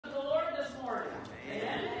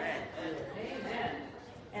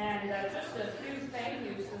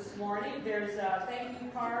family. There's a thank you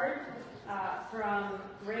card from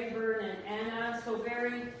Rayburn and Anna.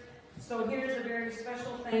 So here's a very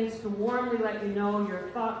special thanks to warmly let you know your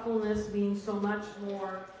thoughtfulness means so much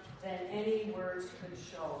more than any words could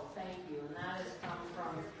show. Thank you. And that has come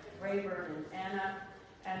from Rayburn and Anna.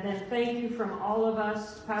 And then thank you from all of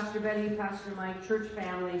us, Pastor Betty, Pastor Mike, church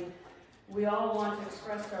family. We all want to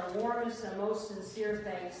express our warmest and most sincere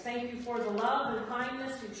thanks. Thank you for the love and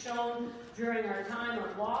kindness you've shown during our time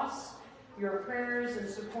of loss. Your prayers and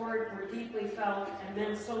support were deeply felt and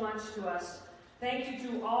meant so much to us. Thank you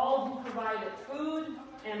to all who provided food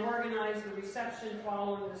and organized the reception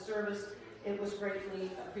following the service. It was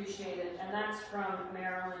greatly appreciated. And that's from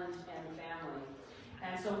Marilyn and family.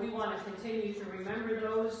 And so we want to continue to remember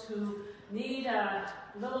those who need a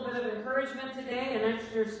little bit of encouragement today, an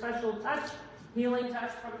extra special touch, healing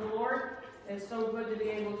touch from the Lord. It's so good to be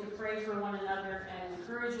able to pray for one another and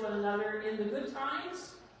encourage one another in the good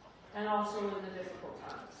times and also in the difficult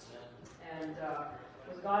times. And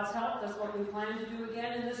with God's help, that's what we plan to do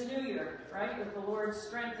again in this new year, right? With the Lord's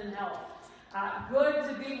strength and help. Good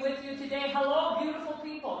to be with you today. Hello, beautiful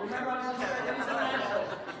people. Remember, I was going to start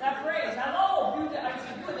using that phrase. Hello, beautiful. I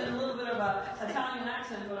should do it in a little bit of an Italian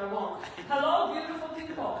accent, but I won't. Hello, beautiful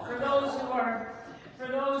people. For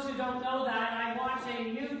those who don't know that, I'm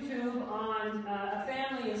watching YouTube on a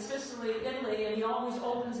family in Sicily, Italy, and he always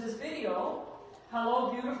opens his video.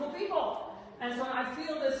 Hello, beautiful people. And so I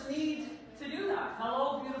feel this need to do that.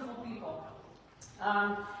 Hello, beautiful people.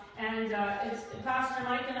 Pastor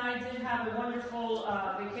Mike and I did have a wonderful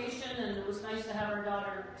vacation, and it was nice to have our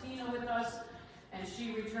daughter Tina with us, and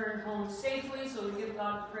she returned home safely, so we give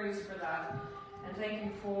God praise for that. And thank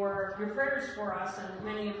you for your prayers for us, and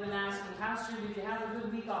many have been asking, Pastor, did you have a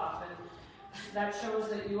good week off? And that shows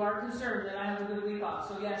that you are concerned that I have a good week off.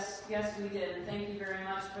 So yes, we did, and thank you very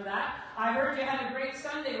much for that. I heard you had a great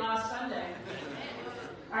Sunday last Sunday.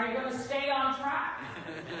 Are you going to stay on track?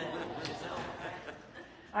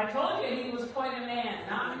 I told you he was quite a man,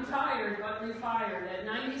 not retired, but refired. At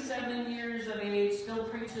 97 years of age, still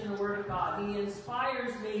preaching the Word of God. He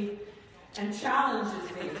inspires me and challenges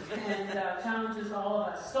me, and challenges all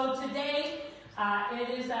of us. So today, it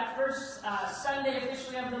is that first Sunday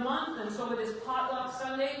officially of the month, and so it is Potluck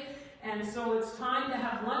Sunday, and so it's time to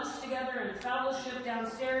have lunch together and fellowship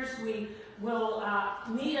downstairs. We will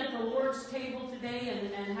meet at the Lord's table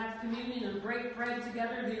today and have communion and break bread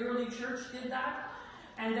together. The early church did that.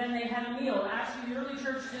 And then they had a meal. Actually, the early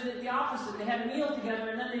church did it the opposite. They had a meal together,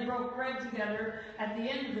 and then they broke bread together at the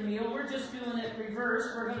end of the meal. We're just doing it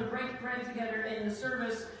reverse. We're going to break bread together in the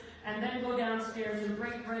service, and then go downstairs and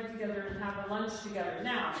break bread together and have a lunch together.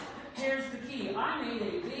 Now, here's the key. I made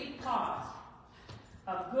a big pot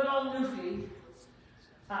of good old Newfie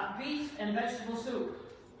beef and vegetable soup.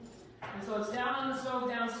 And so it's down on the stove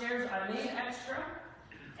downstairs. I made extra.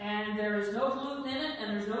 And there is no gluten in it,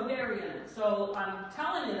 and there's no dairy in it. So I'm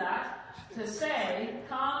telling you that to say,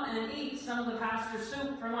 come and eat some of the pastor's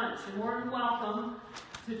soup for lunch. You're more than welcome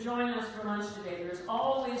to join us for lunch today. There's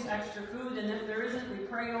always extra food, and if there isn't, we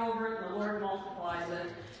pray over it, and the Lord multiplies it,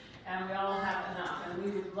 and we all have enough. And we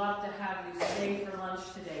would love to have you stay for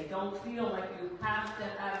lunch today. Don't feel like you have to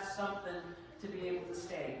have something to be able to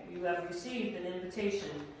stay. You have received an invitation.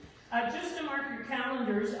 Just to mark your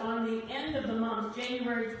calendars, on the end of the month,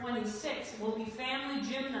 January 26th, will be family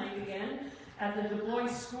gym night again at the Du Bois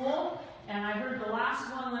School. And I heard the last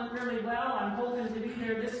one went really well. I'm hoping to be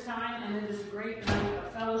there this time, and it is a great night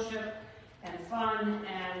of fellowship and fun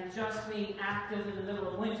and just being active in the middle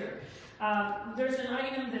of winter. There's an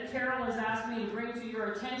item that Carol has asked me to bring to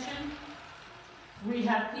your attention. We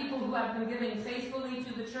have people who have been giving faithfully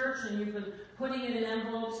to the church, and you've been putting it in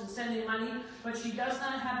envelopes and sending money, but she does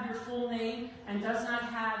not have your full name and does not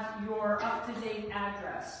have your up-to-date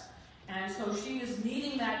address. And so she is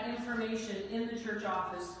needing that information in the church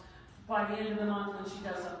office by the end of the month when she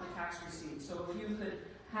does up the tax receipt. So if you could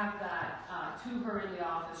have that to her in the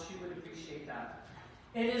office, she would appreciate that.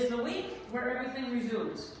 It is the week where everything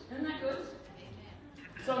resumes. Isn't that good?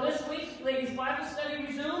 So this week, ladies' Bible study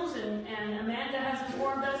resumes, and Amanda has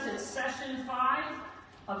informed us it's session 5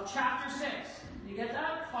 of chapter 6. You get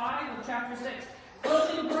that? 5 of chapter 6.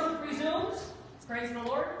 Cooking group resumes. Praise the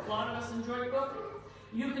Lord. A lot of us enjoy cooking.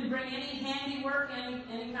 You can bring any handiwork,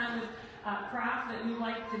 any kind of craft that you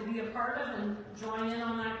like to be a part of and join in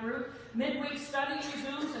on that group. Midweek study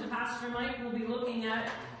resumes, and Pastor Mike will be looking at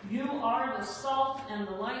You Are the Salt and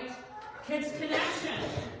the Light. Kids Connection.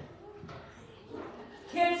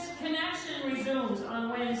 Kids Connection resumes on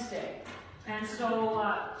Wednesday. And so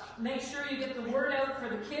make sure you get the word out for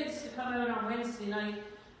the kids to come out on Wednesday night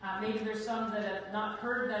Maybe there's some that have not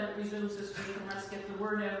heard that it resumes this week, and let's get the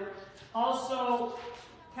word out. Also,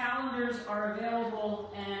 calendars are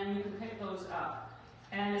available, and you can pick those up.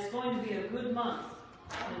 And it's going to be a good month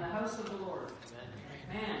in the house of the Lord.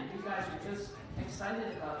 Man, you guys are just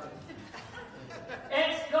excited about it.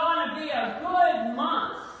 It's going to be a good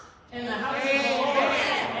month in the house of the Lord.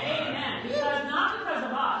 Amen. Not because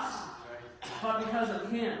of us, but because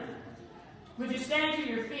of Him. Would you stand to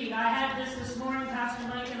your feet? I had this morning, Pastor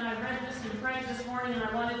Mike and I read this and prayed this morning, and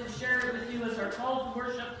I wanted to share it with you as our call to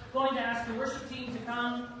worship. Going to ask the worship team to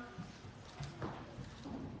come.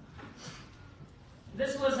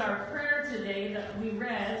 This was our prayer today that we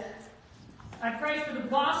read. I pray for the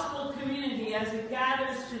gospel community as it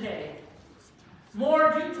gathers today.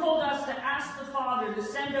 Lord, you told us to ask the Father to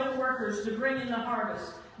send out workers to bring in the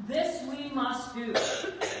harvest. This we must do.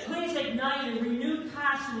 Please ignite a renewed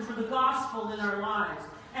passion for the gospel in our lives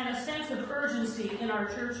and a sense of urgency in our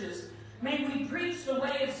churches. May we preach the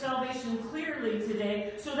way of salvation clearly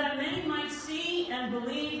today so that many might see and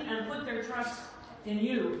believe and put their trust in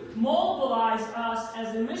you. Mobilize us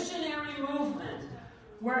as a missionary movement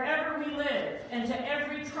wherever we live and to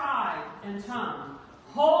every tribe and tongue.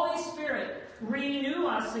 Holy Spirit, renew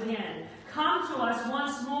us again. Come to us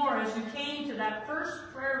once more as you came to that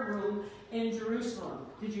first prayer room in Jerusalem.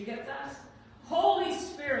 Did you get that? Holy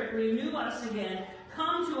Spirit, renew us again.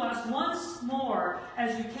 Come to us once more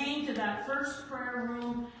as you came to that first prayer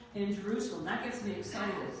room in Jerusalem. That gets me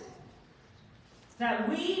excited. That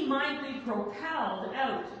we might be propelled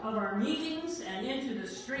out of our meetings and into the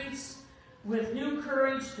streets with new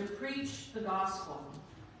courage to preach the gospel.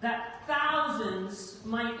 That thousands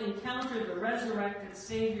might encounter the resurrected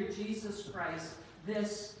Savior Jesus Christ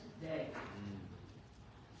this day.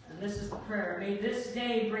 And this is the prayer. May this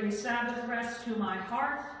day bring Sabbath rest to my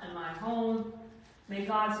heart and my home. May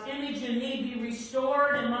God's image in me be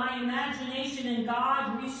restored and my imagination in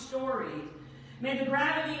God restored. May the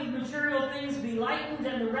gravity of material things be lightened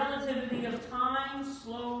and the relativity of time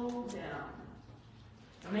slow down.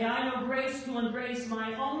 And may I know grace to embrace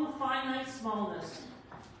my own finite smallness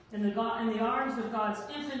in the arms of God's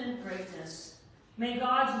infinite greatness. May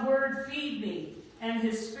God's word feed me and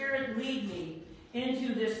His Spirit lead me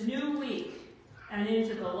into this new week and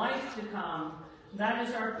into the life to come. That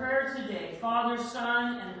is our prayer today. Father,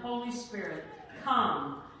 Son, and Holy Spirit,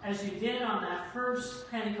 come as you did on that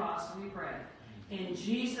first Pentecost, we pray. In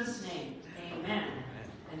Jesus' name, amen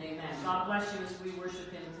and amen. God bless you as we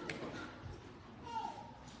worship Him today.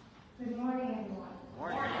 Good morning, everyone.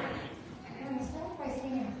 Morning. I'm going to start by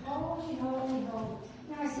singing Holy, Holy, Holy.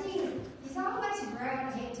 Now, I see you all like to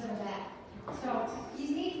gravitate to the back. So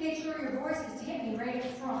you need to make sure your voice is hitting right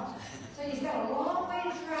up front. So you've got a long way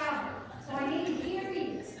to travel. So I need to hear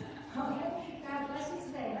you. Okay? God bless you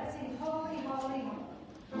today. Let's sing Holy, Holy,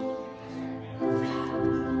 Holy.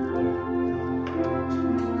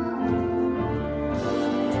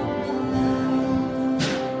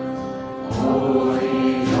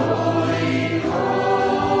 Holy, holy,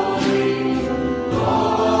 holy.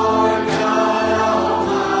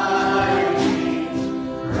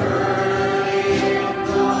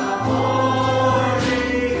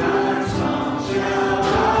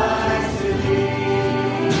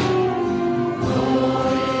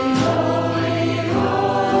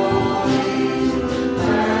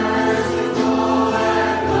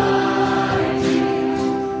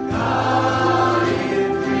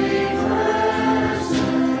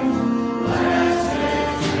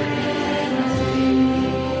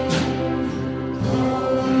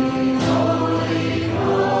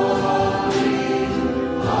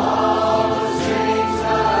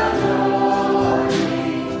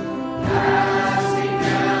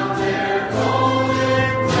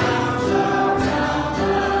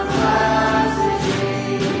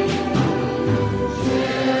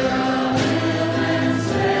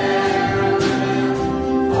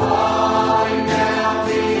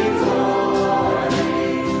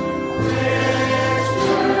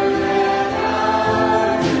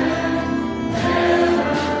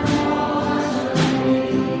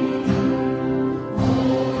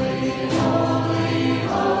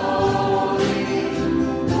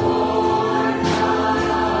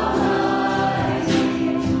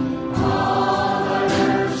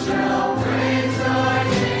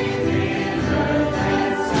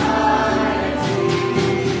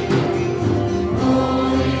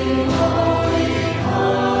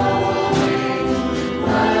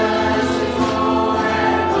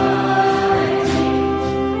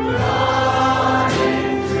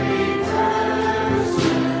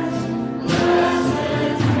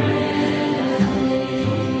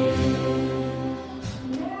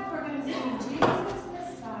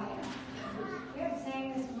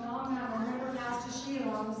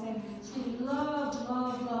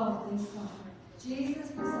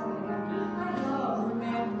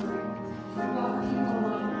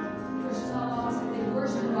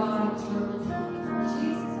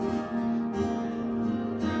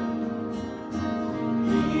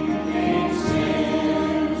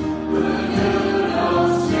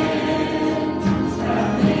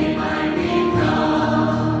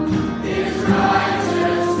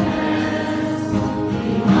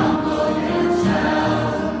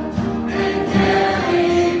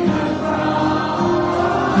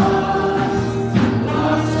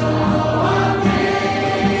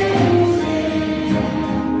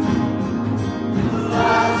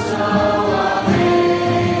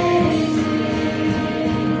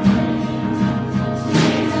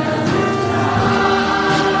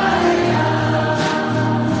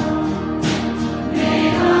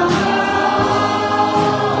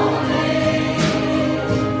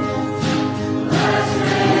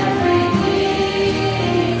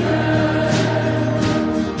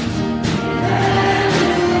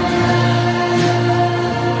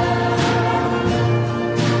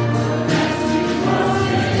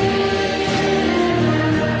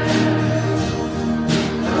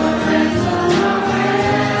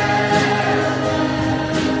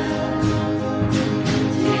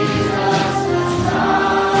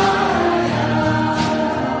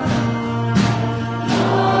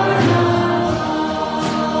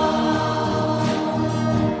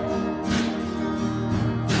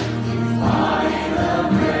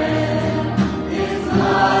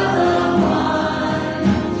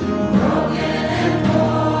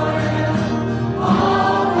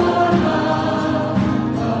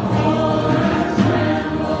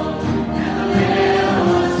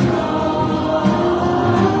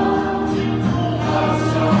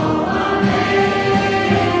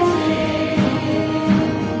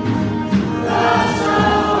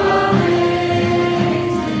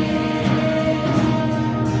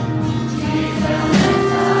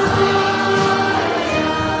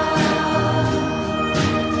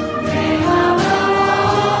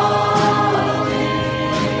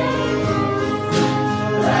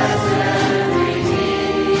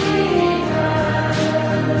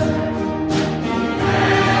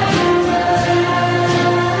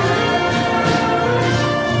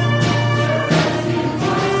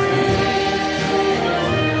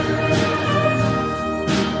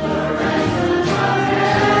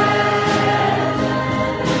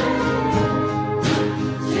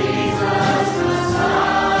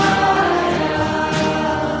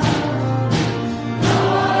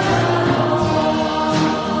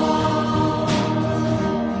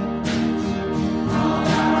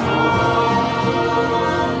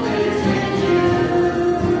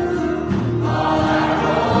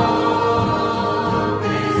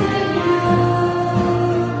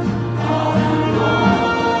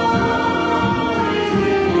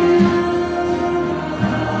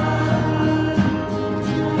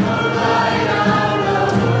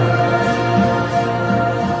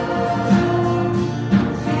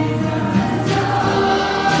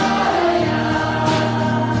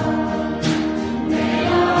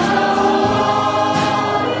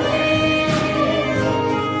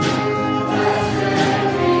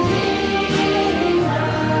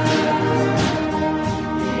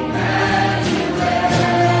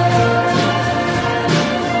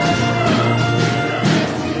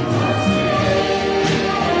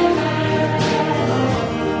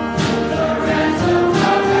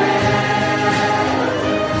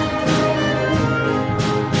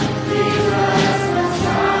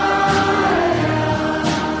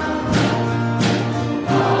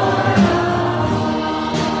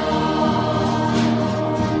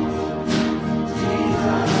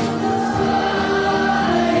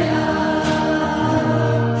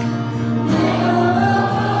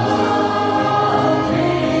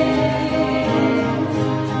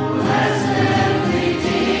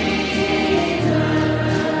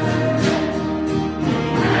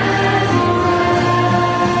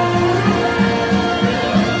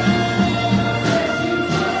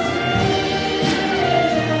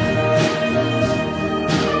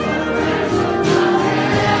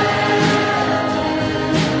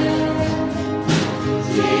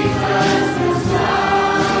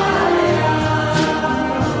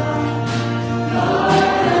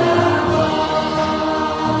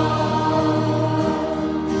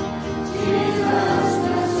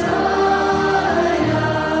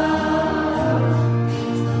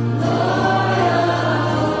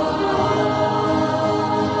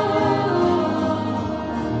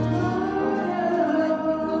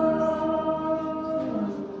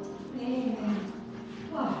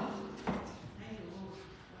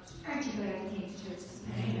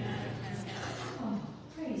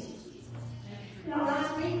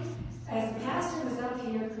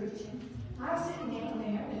 I was sitting down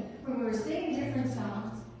there, and when we were singing different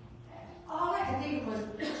songs, all I could think of was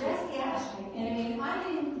Jessie Ashley. And I mean, I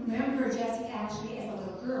didn't remember Jessie Ashley as a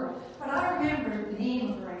little girl, but I remember the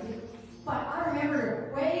name of her, I did. But I remember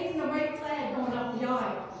her waving the white flag going up the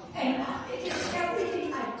aisle. And it did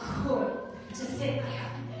everything I could to sit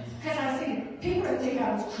there. Because I was thinking, people would think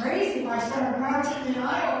I was crazy if I started marching the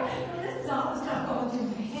aisle. And this is all the stuff going through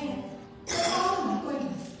my head. Oh my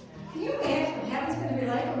goodness. Can you imagine what heaven's going to be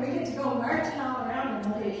like when we get to go marching all around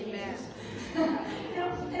in all these years?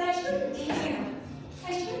 And I shouldn't care.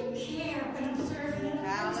 I shouldn't care when I'm serving in a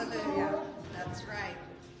Hallelujah. That's right.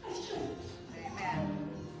 I shouldn't. Amen.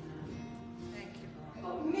 Thank you,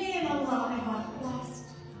 Lord. But man alive, I'm blessed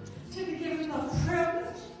to be given the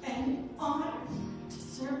privilege and honor to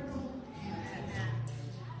serve the Lord. Amen.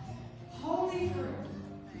 Holy fruit,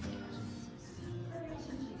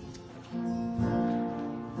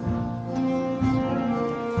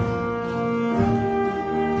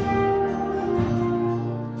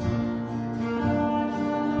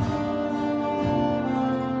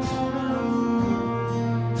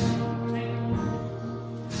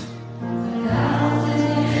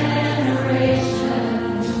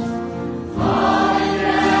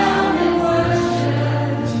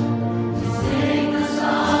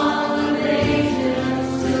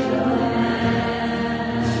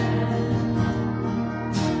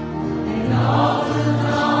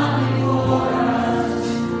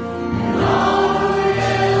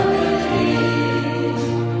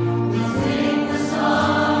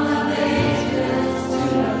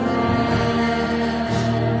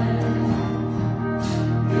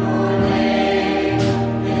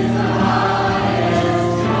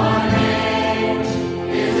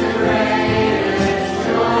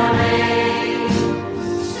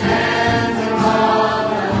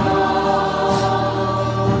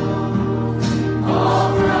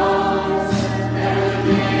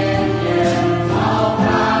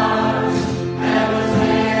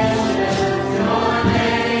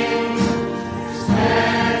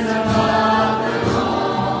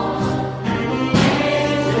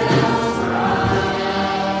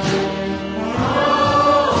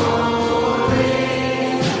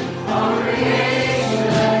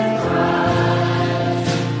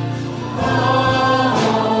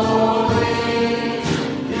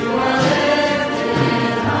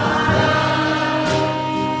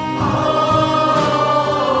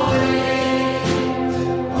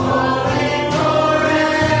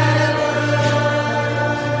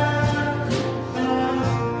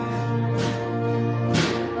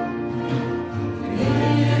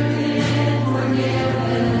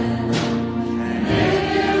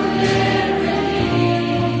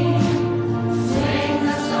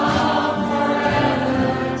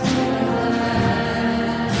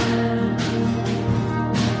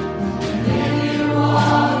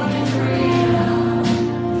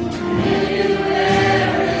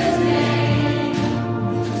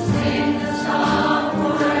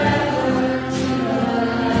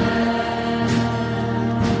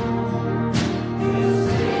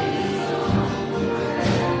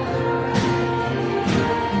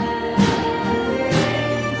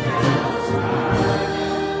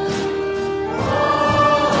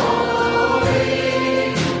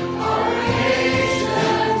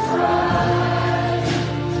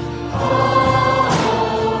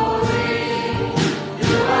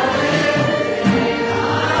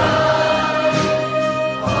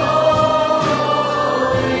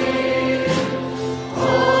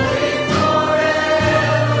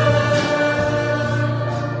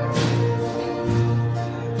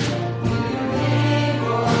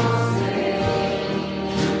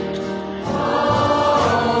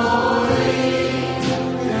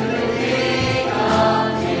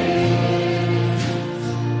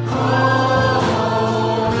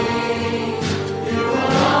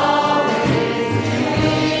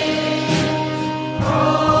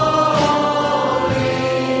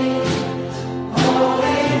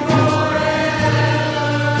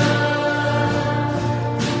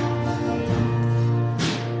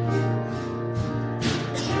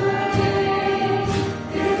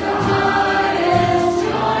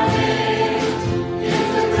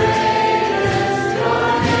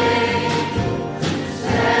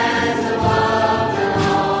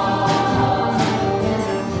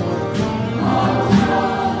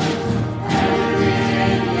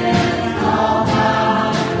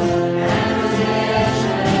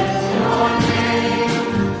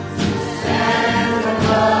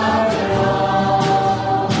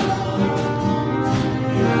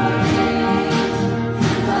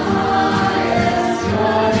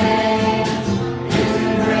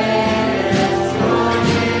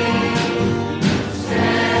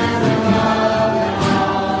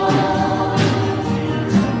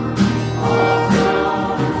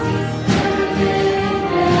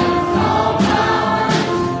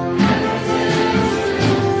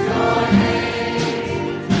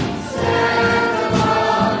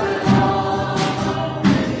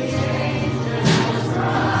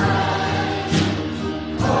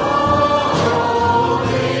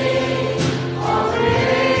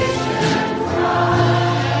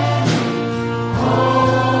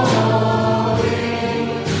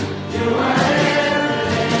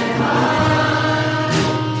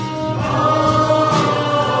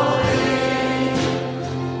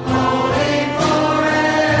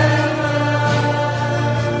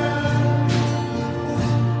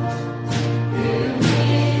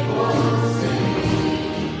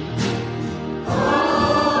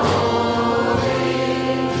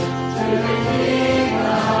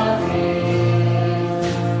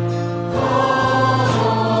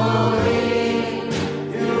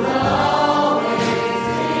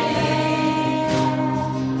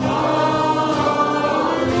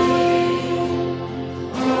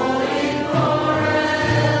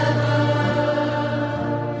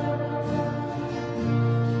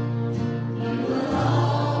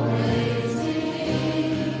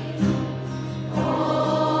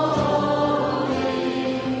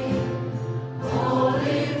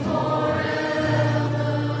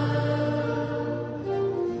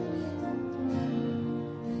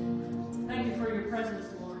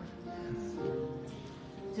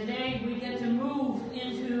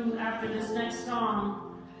 after this next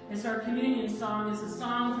song, it's our communion song. It's a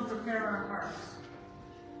song to prepare our hearts.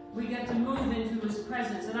 We get to move into His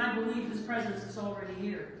presence, and I believe His presence is already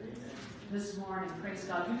here this morning. Praise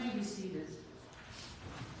God. You may be seated.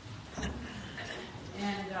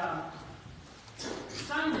 And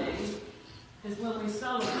Sunday is when we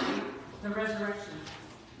celebrate the resurrection.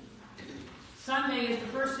 Sunday is the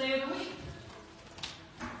first day of the week.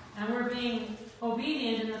 And we're being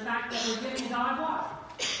obedient in the fact that we're giving God what?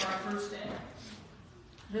 For our first day.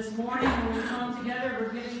 This morning when we come together,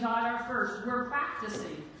 we're giving God our first. We're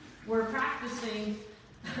practicing. We're practicing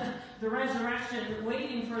the resurrection,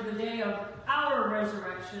 waiting for the day of our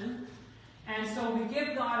resurrection. And so we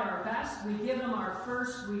give God our best. We give Him our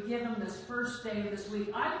first. We give Him this first day of this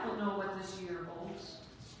week. I don't know what this year holds.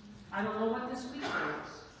 I don't know what this week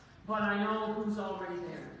holds. But I know who's already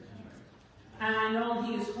there. And I know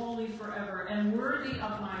He is holy forever and worthy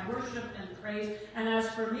of my worship and praise. And as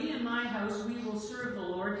for me and my house, we will serve the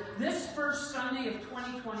Lord. This first Sunday of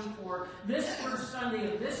 2024, this first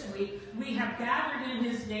Sunday of this week, we have gathered in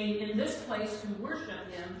His name in this place to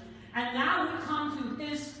worship Him. And now we come to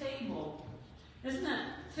His table. Isn't it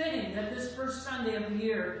fitting that this first Sunday of the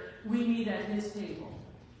year, we meet at His table?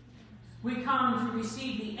 We come to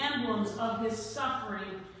receive the emblems of His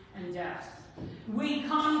suffering and death. We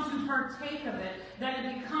come to partake of it, that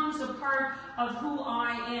it becomes a part of who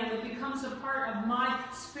I am. It becomes a part of my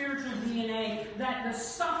spiritual DNA, that the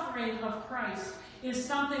suffering of Christ is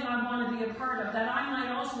something I want to be a part of, that I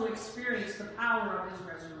might also experience the power of His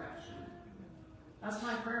resurrection. That's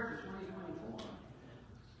my prayer for 2024.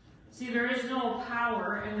 See, there is no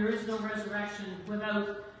power and there is no resurrection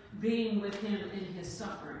without being with Him in His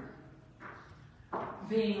suffering.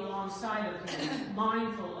 Being alongside of Him,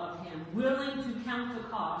 mindful of Him, willing to count the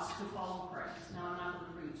cost to follow Christ. Now, I'm not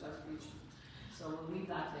going to preach, that's preaching. So we'll leave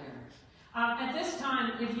that there. At this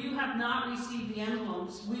time, if you have not received the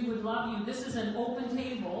emblems, we would love you. This is an open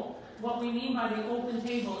table. What we mean by the open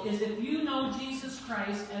table is if you know Jesus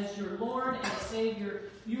Christ as your Lord and Savior,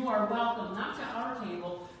 you are welcome, not to our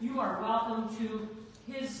table, you are welcome to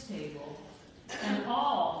His table. And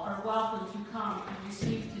all are welcome to come and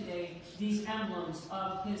receive today these emblems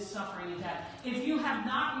of His suffering and death. If you have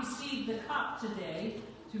not received the cup today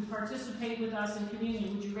to participate with us in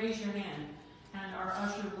communion, would you raise your hand? And our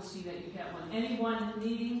usher will see that you get one. Anyone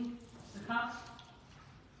needing the cup?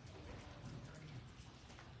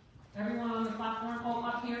 Everyone on the platform? Oh,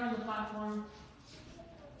 up here on the platform.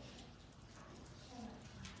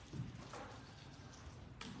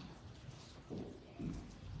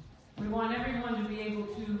 We want everyone to be able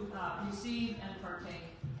to receive and partake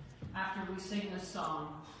after we sing this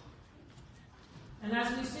song. And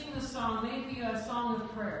as we sing this song, may it be a song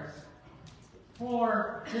of prayer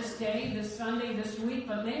for this day, this Sunday, this week,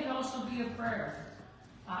 but may it also be a prayer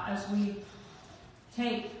as we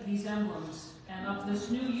take these emblems and of this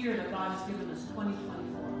new year that God has given us,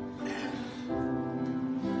 2024.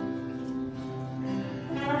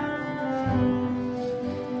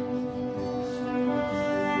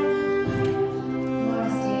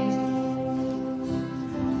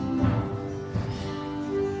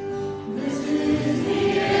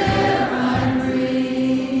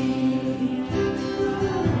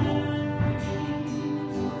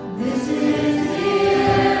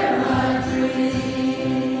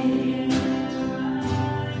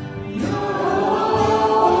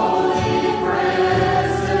 Oh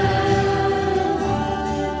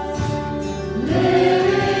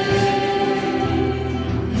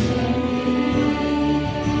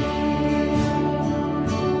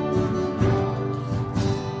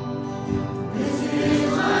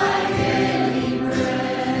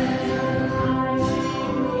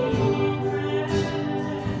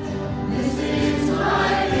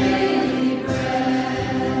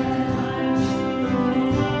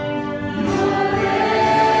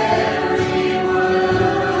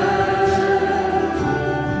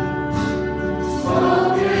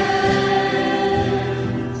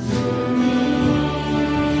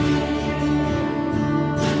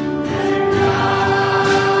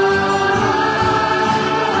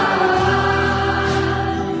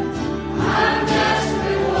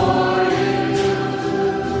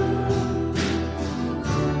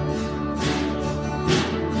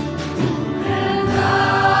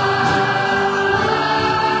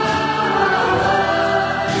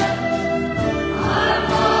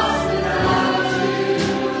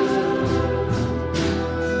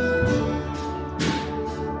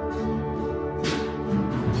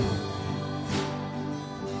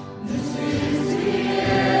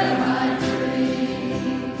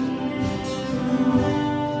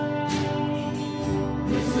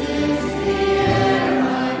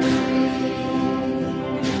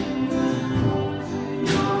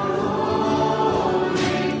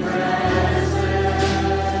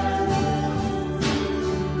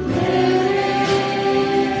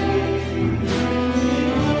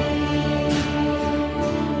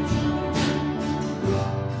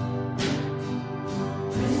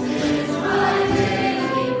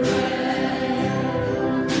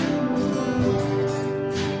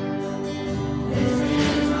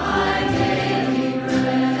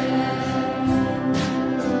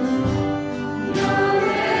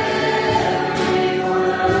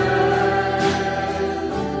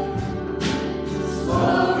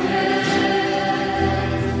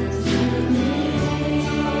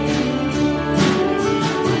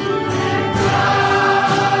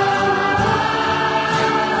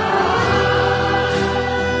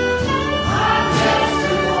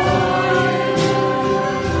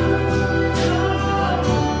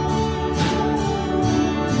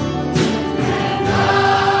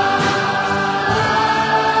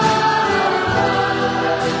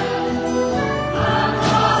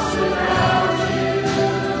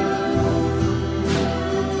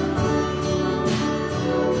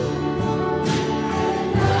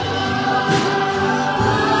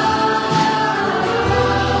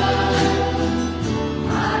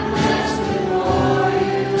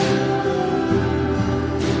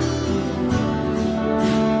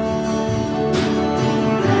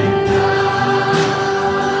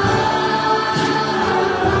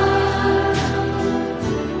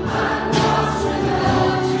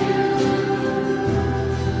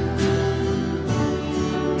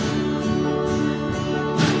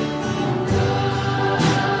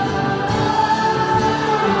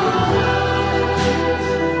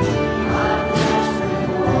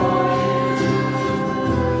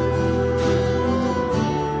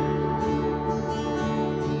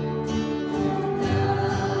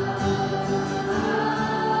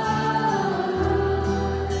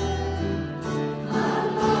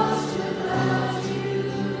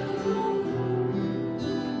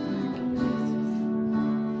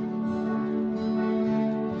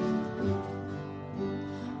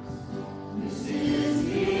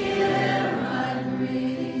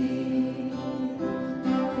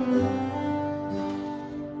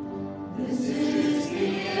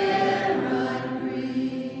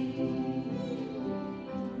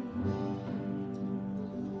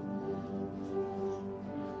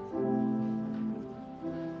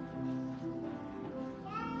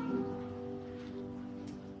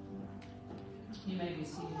You may be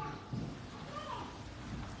seated.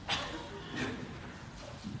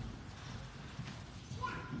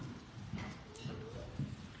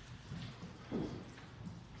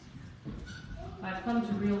 I've come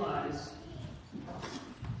to realize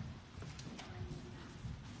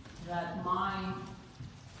that my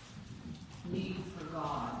need for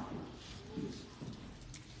God,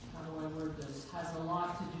 how do I word this, has a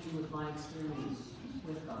lot to do with my experience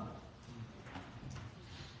with God.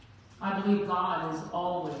 I believe God is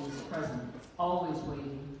always present, always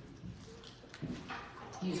waiting.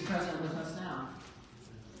 He is present with us now.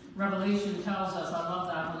 Revelation tells us, I love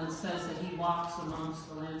that when it says that he walks amongst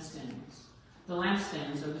the lampstands. The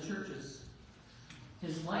lampstands are the churches.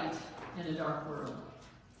 His light in a dark world.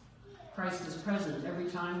 Christ is present every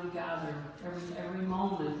time we gather, every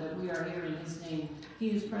moment that we are here in his name. He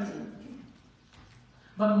is present.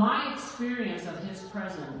 But my experience of his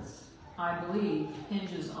presence, I believe,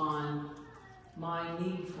 hinges on my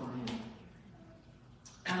need for him.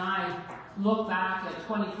 And I look back at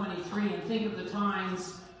 2023 and think of the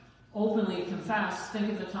times, openly confess,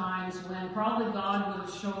 think of the times when probably God would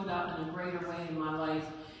have showed up in a greater way in my life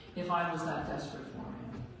if I was that desperate for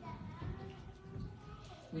him.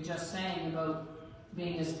 We just sang about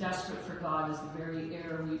being as desperate for God as the very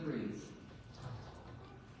air we breathe.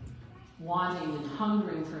 Wanting and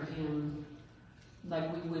hungering for him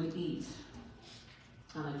like we would eat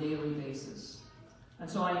on a daily basis. And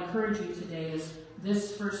so I encourage you today, as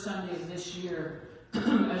this first Sunday of this year,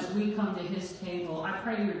 as we come to his table, I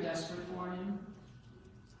pray you're desperate for him.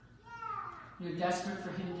 You're desperate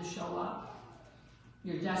for him to show up.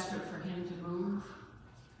 You're desperate for him to move.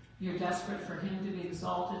 You're desperate for him to be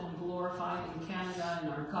exalted and glorified in Canada, in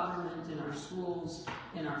our government, in our schools,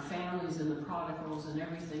 in our families, in the prodigals, and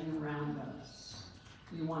everything around us.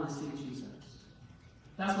 You want to see Jesus.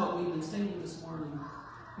 That's what we've been singing this morning.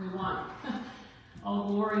 We want all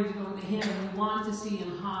glory to go to him. We want to see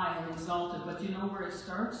him high and exalted. But you know where it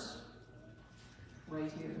starts?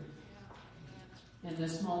 Right here. In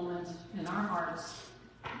this moment, in our hearts,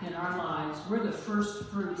 in our lives. We're the first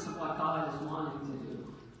fruits of what God is wanting to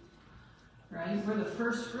do. Right? We're the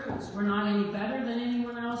first fruits. We're not any better than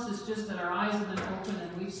anyone else. It's just that our eyes have been opened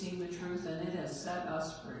and we've seen the truth and it has set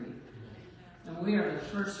us free. And we are the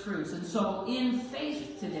first fruits. And so in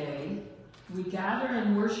faith today, we gather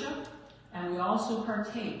and worship, and we also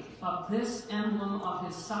partake of this emblem of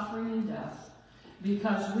his suffering and death,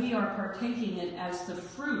 because we are partaking it as the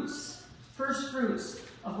fruits, first fruits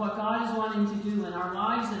of what God is wanting to do in our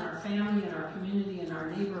lives, in our family, in our community, in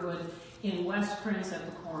our neighborhood, in West Prince at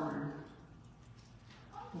the corner.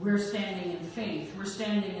 We're standing in faith. We're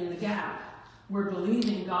standing in the gap. We're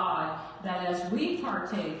believing God that as we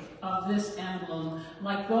partake of this emblem,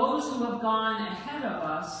 like those who have gone ahead of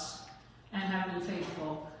us and have been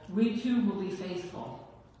faithful, we too will be faithful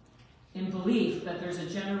in belief that there's a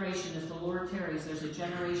generation, as the Lord tarries, there's a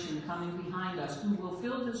generation coming behind us who will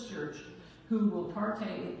fill this church, who will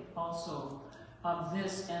partake also of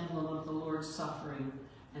this emblem of the Lord's suffering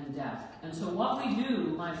and death. And so what we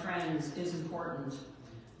do, my friends, is important.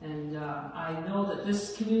 And I know that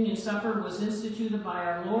this communion supper was instituted by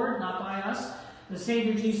our Lord, not by us, the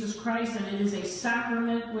Savior Jesus Christ, and it is a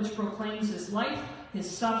sacrament which proclaims his life, his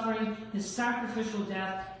suffering, his sacrificial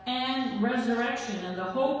death, and resurrection, and the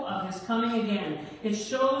hope of his coming again. It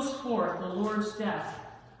shows forth the Lord's death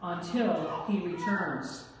until he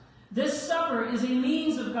returns. This supper is a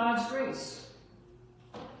means of God's grace,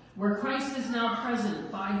 where Christ is now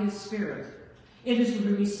present by his Spirit. It is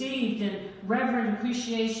received in reverent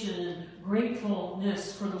appreciation and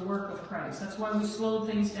gratefulness for the work of Christ. That's why we slow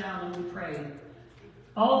things down and we pray.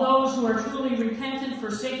 All those who are truly repentant,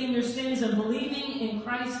 forsaking their sins, and believing in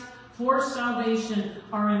Christ for salvation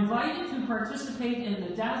are invited to participate in the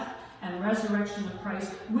death and resurrection of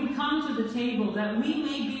Christ. We come to the table that we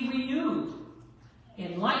may be renewed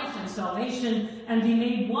in life and salvation and be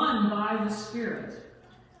made one by the Spirit.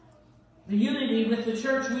 The unity with the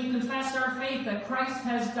church, we confess our faith that Christ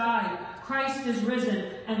has died, Christ is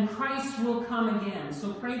risen, and Christ will come again.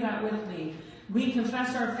 So pray that with me. We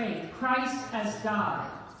confess our faith. Christ has died,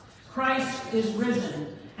 Christ is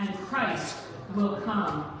risen, and Christ will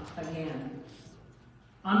come again.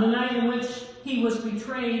 On the night in which he was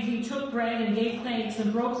betrayed, he took bread and gave thanks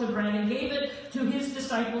and broke the bread and gave it to his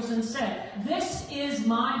disciples and said, "This is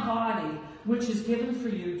my body, which is given for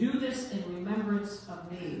you. Do this in remembrance of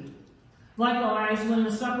me." Likewise, when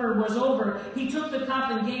the supper was over, he took the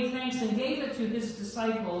cup and gave thanks and gave it to his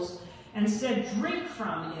disciples and said, "Drink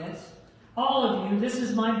from it, all of you. This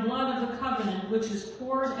is my blood of the covenant, which is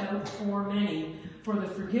poured out for many for the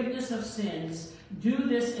forgiveness of sins. Do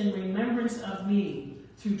this in remembrance of me."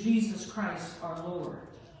 through Jesus Christ our Lord.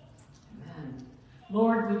 Amen.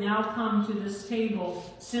 Lord, we now come to this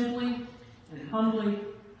table simply and humbly,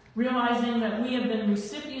 realizing that we have been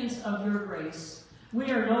recipients of your grace.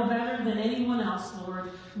 We are no better than anyone else,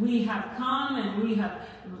 Lord. We have come and we have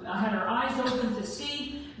had our eyes open to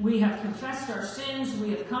see. We have confessed our sins.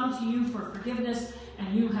 We have come to you for forgiveness,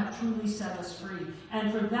 and you have truly set us free.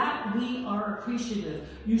 And for that, we are appreciative.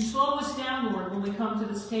 You slow us down, Lord, when we come to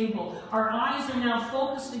this table. Our eyes are now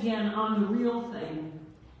focused again on the real thing,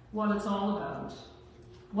 what it's all about,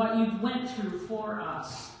 what you went through for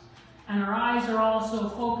us. And our eyes are also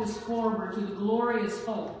focused forward to the glorious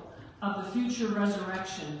hope of the future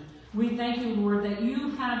resurrection. We thank you, Lord, that you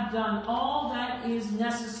have done all that is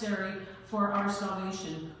necessary for our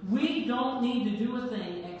salvation. We don't need to do a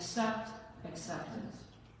thing except accept it.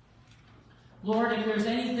 Lord, if there's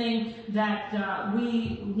anything that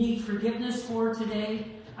we need forgiveness for today,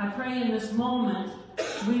 I pray in this moment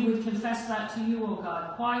we would confess that to you, O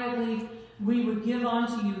God. Quietly, we would give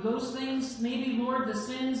unto you those things, maybe, Lord, the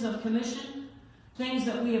sins of commission, things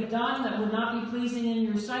that we have done that would not be pleasing in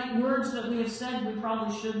your sight, words that we have said we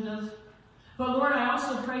probably shouldn't have. But Lord, I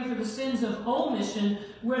also pray for the sins of omission,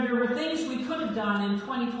 where there were things we could have done in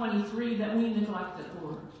 2023 that we neglected,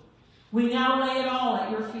 Lord. We now lay it all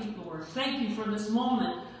at your feet, Lord. Thank you for this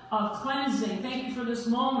moment of cleansing. Thank you for this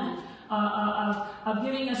moment of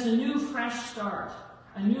giving us a new fresh start,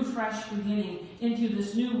 a new fresh beginning into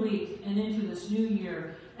this new week and into this new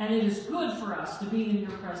year. And it is good for us to be in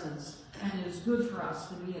your presence, and it is good for us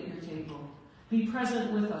to be at your table. Be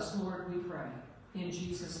present with us, Lord, we pray. In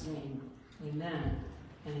Jesus' name, amen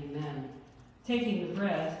and amen. Taking the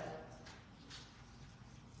bread.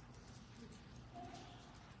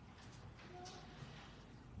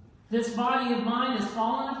 This body of mine is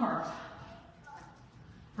falling apart.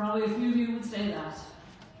 Probably a few of you would say that.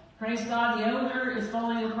 Praise God, the outer is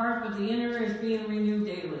falling apart, but the inner is being renewed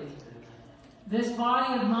daily. This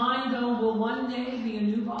body of mine, though, will one day be a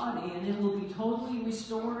new body, and it will be totally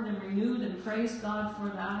restored and renewed, and praise God for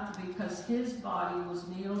that, because his body was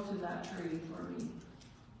nailed to that tree for me.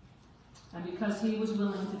 And because he was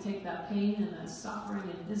willing to take that pain and that suffering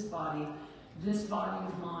in his body, this body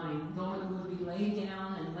of mine, though it would be laid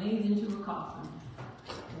down and laid into a coffin,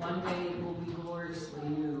 one day it will be gloriously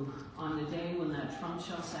new on the day when that trump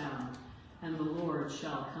shall sound and the Lord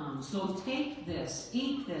shall come. So take this,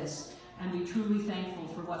 eat this, and be truly thankful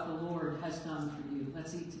for what the Lord has done for you.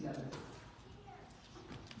 Let's eat together.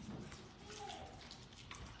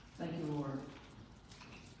 Thank you, Lord.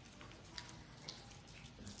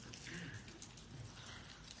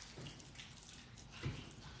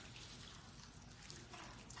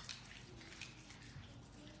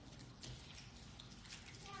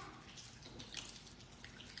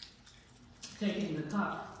 Taking the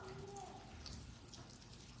cup.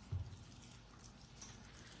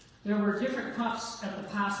 There were different cups at the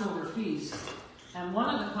Passover feast, and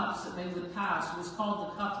one of the cups that they would pass was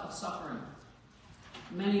called the cup of suffering.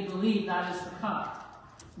 Many believe that is the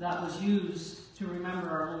cup that was used to remember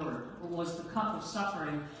our Lord, or was the cup of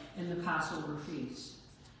suffering in the Passover feast.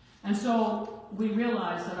 And so we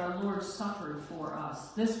realize that our Lord suffered for us.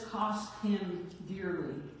 This cost him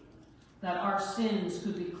dearly, that our sins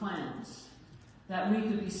could be cleansed, that we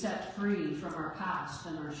could be set free from our past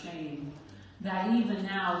and our shame, that even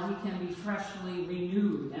now we can be freshly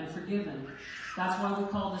renewed and forgiven. That's why we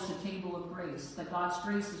call this a table of grace, that God's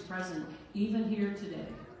grace is present even here today.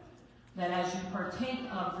 That as you partake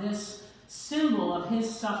of this symbol of his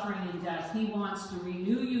suffering and death, he wants to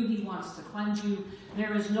renew you, he wants to cleanse you.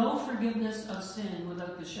 There is no forgiveness of sin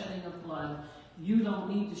without the shedding of blood. You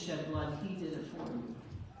don't need to shed blood, he did it for you.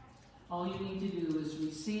 All you need to do is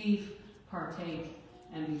receive, partake,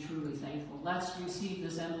 and be truly thankful. Let's receive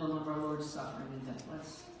this emblem of our Lord's suffering and death.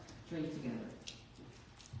 Let's drink together.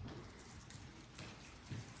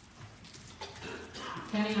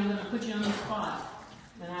 Kenny, I'm going to put you on the spot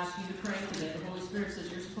and ask you to pray today. The Holy Spirit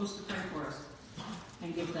says you're supposed to pray for us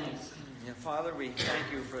and give thanks. Yeah, Father, we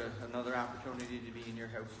thank you for another opportunity to be in your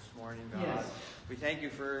house this morning, God. Yes. We thank you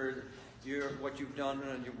for what you've done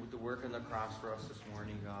and the work on the cross for us this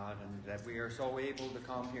morning, God, and that we are so able to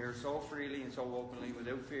come here so freely and so openly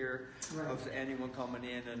without fear of anyone coming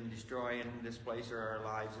in and destroying this place or our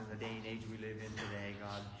lives in the day and age we live in today,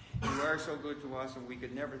 God. You are so good to us, and we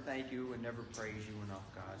could never thank you and never praise you enough,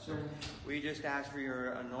 God. So we just ask for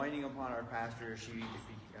your anointing upon our pastor as she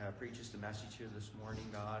preaches the message here this morning,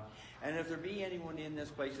 God. And if there be anyone in this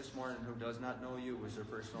place this morning who does not know you as their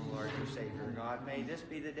personal Lord and Savior, God, may this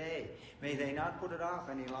be the day. May they not put it off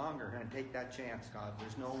any longer and take that chance, God.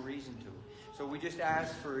 There's no reason to. So we just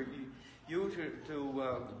ask for you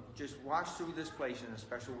to just wash through this place in a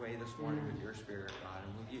special way this morning with your Spirit, God.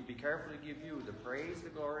 And we'll be careful to give you the praise, the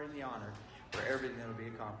glory, and the honor for everything that will be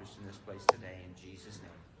accomplished in this place today. In Jesus'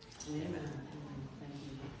 name. Amen. Thank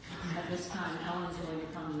you. At this time, Ellen's going to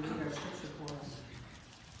come and read our scripture for us.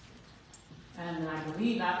 And I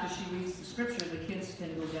believe after she reads the scripture, the kids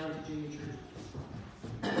can go down to junior church.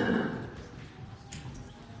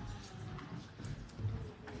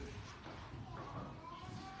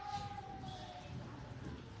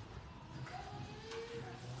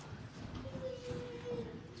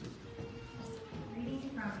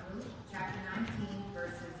 Reading from Luke chapter 19,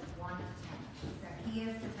 verses 1 to 10.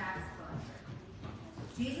 Zacchaeus the tax collector.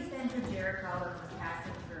 Jesus entered Jericho and was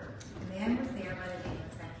passing through. A man was there by the name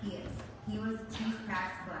of Zacchaeus. He was the chief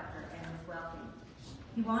tax collector and was wealthy.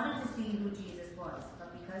 He wanted to see who Jesus was,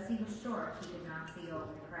 but because he was short, he could not see over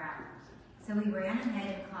the crowd. So he ran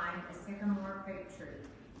ahead and climbed a sycamore fig tree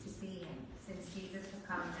to see him, since Jesus was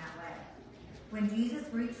coming that way. When Jesus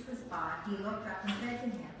reached the spot, he looked up and said to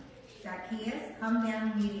him, "Zacchaeus, come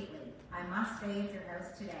down immediately. I must stay at your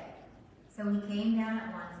house today." So he came down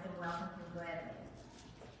at once and welcomed him gladly.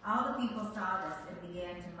 All the people saw this and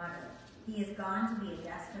began to mutter, "He is gone to be a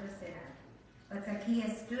guest of a sinner." But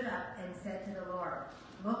Zacchaeus stood up and said to the Lord,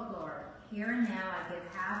 "Look, Lord, here and now I give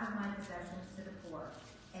half of my possessions to the poor,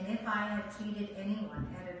 and if I have cheated anyone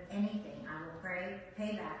out of anything, I will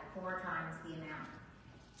pay back 4 times the amount."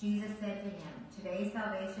 Jesus said to him, "Today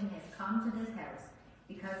salvation has come to this house,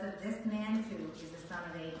 because of this man too is the son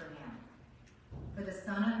of Abraham. For the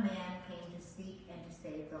Son of Man came to seek and to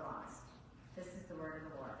save the lost." This is the word of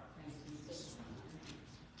the Lord. Thanks be to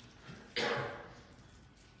God.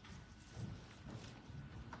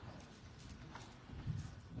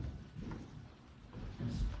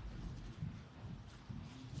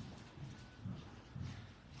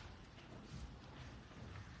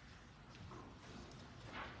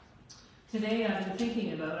 Today I've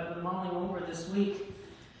been mulling over this week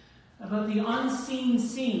about the unseen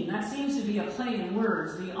scene. That seems to be a play in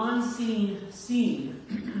words, the unseen scene.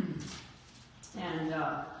 And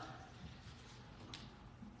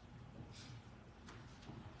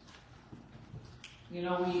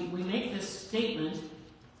we make this statement,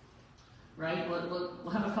 right? We'll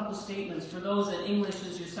have a couple statements. For those that English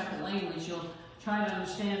is your second language, you'll try to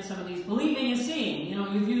understand some of these. Believing and seeing,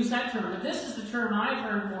 you've used that term. But this is the term I've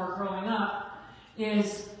heard more growing up,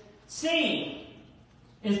 is seeing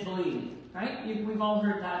is believing, right? We've all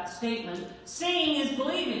heard that statement. Seeing is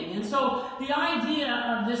believing. And so the idea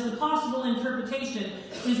of this, the possible interpretation,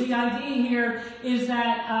 is the idea here is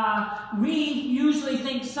that we usually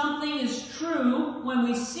think something is true when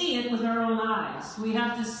we see it with our own eyes. We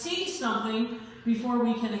have to see something before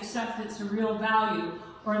we can accept it's a real value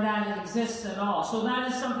or that it exists at all. So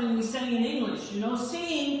that is something we say in English.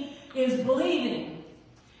 Seeing is believing.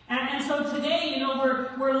 And so today,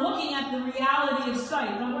 we're looking at the reality of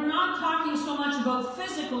sight. But we're not talking so much about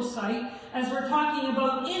physical sight as we're talking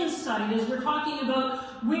about insight, as we're talking about,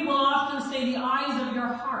 we will often say, the eyes of your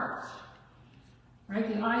heart.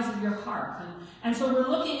 Right? The eyes of your heart. And so we're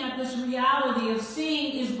looking at this reality of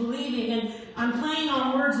seeing is believing. And I'm playing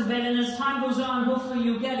on words a bit, and as time goes on, hopefully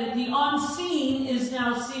you get it. The unseen is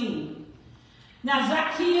now seen. Now,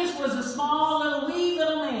 Zacchaeus was a small, wee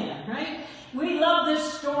little man, right? We love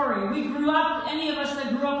this story. We grew up, any of us that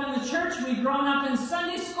grew up in the church, we've grown up in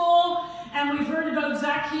Sunday school, and we've heard about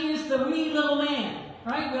Zacchaeus, the wee little man,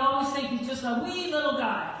 right? We always think he's just a wee little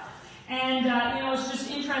guy. And, it's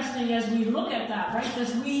just interesting as we look at that, right?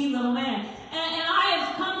 This wee little man. And I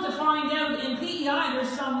have come to find out in PEI there's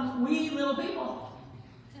some wee little people.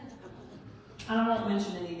 And I won't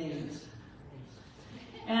mention any names.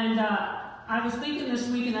 And I was thinking this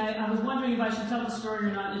week, and I was wondering if I should tell the story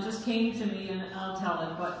or not. It just came to me, and I'll tell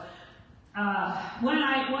it. But when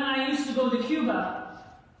I used to go to Cuba,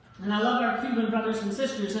 and I love our Cuban brothers and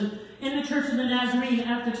sisters, and in the Church of the Nazarene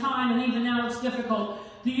at the time, and even now it's difficult,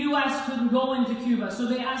 the U.S. couldn't go into Cuba. So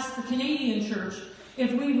they asked the Canadian church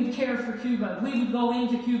if we would care for Cuba, if we would go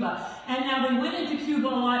into Cuba. And now they went into Cuba a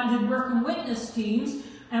lot and did work and witness teams.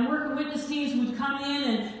 And work and witness teams would come in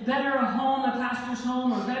and better a home, a pastor's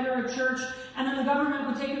home, or better a church, and then the government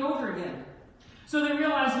would take it over again. So they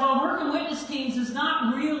realized, well, work and witness teams is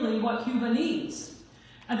not really what Cuba needs.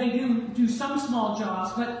 They do some small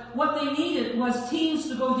jobs, but what they needed was teams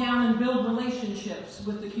to go down and build relationships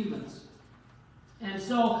with the Cubans. And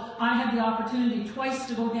so I had the opportunity twice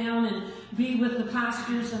to go down and be with the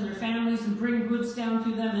pastors and their families and bring goods down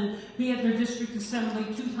to them and be at their district assembly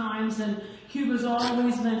 2 times. And Cuba's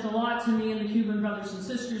always meant a lot to me, and the Cuban brothers and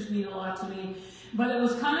sisters mean a lot to me. But it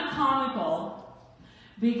was kind of comical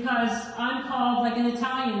because I'm called, like in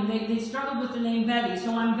Italian, they struggled with the name Betty,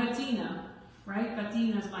 so I'm Bettina, right?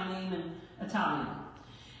 Bettina is my name in Italian.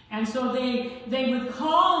 And so they would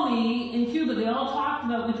call me in Cuba. They all talked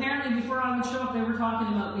about me. Apparently, before I would show up, they were talking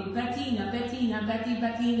about me. Bettina, Bettina,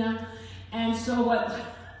 Bettina. And so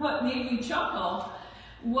what made me chuckle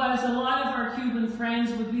was a lot of our Cuban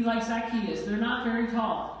friends would be like Zacchaeus. They're not very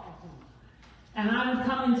tall. And I would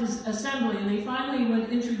come into assembly, and they finally would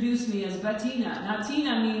introduce me as Bettina. Now,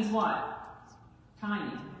 Tina means what?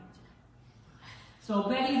 Tiny. So,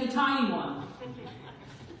 Betty the tiny one.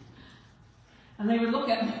 And they would look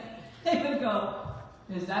at me, they would go,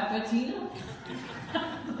 is that Bettina?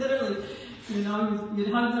 Literally, you know,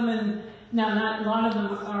 you'd hug them, and now not a lot of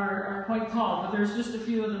them are quite tall, but there's just a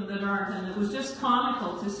few of them that aren't, and it was just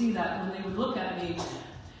comical to see that when they would look at me,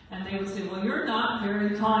 and they would say, well, you're not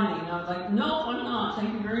very tiny. And I was like, no, I'm not,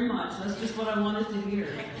 thank you very much. That's just what I wanted to hear.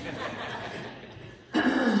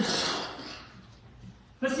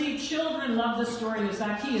 But see, children love the story of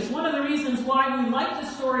Zacchaeus. One of the reasons why we like the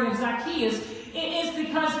story of Zacchaeus is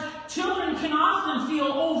because children can often feel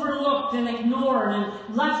overlooked and ignored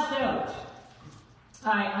and left out.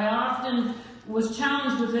 I often was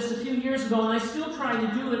challenged with this a few years ago, and I still try to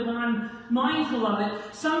do it when I'm mindful of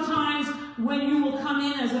it. Sometimes when you will come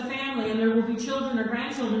in as a family and there will be children or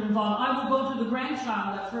grandchildren involved, I will go to the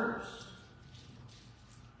grandchild at first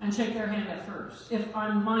and shake their hand at first, if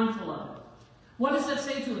I'm mindful of it. What does that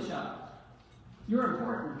say to a child? You're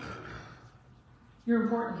important. You're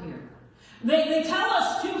important here. They tell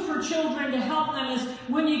us, too, for children to help them is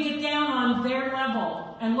when you get down on their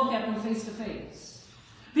level and look at them face to face.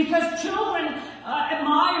 Because children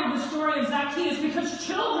admire the story of Zacchaeus, because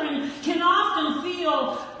children can often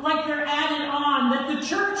feel like they're added on, that the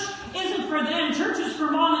church isn't for them, church is for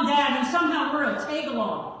mom and dad, and somehow we're a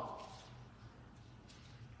tag-along.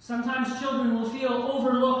 Sometimes children will feel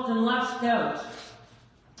overlooked and left out.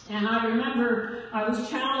 And I remember I was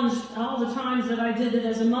challenged all the times that I did it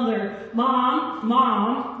as a mother. Mom,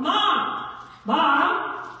 Mom, Mom,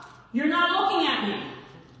 Mom, you're not looking at me.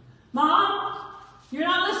 Mom, you're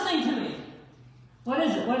not listening to me. What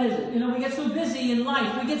is it? What is it? You know, we get so busy in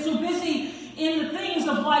life. We get so busy in the things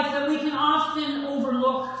of life that we can often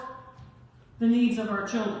overlook the needs of our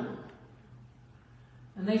children.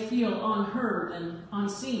 And they feel unheard and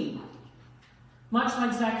unseen. Much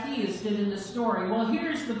like Zacchaeus did in the story. Well,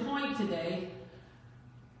 here's the point today.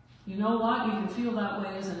 You know what? You can feel that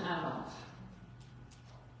way as an adult.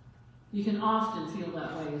 You can often feel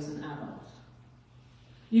that way as an adult.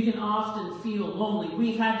 You can often feel lonely.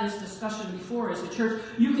 We've had this discussion before as a church.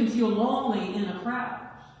 You can feel lonely in a crowd.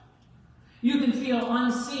 You can feel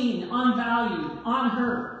unseen, unvalued,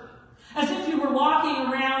 unheard. As if you were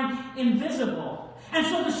walking around invisible. And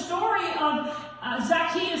so the story of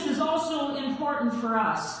Zacchaeus is also important for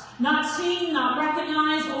us. Not seen, not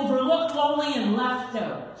recognized, overlooked, lonely, and left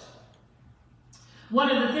out. One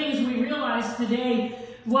of the things we realized today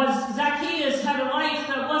was Zacchaeus had a life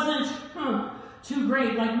that wasn't too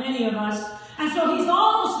great, like many of us. And so he's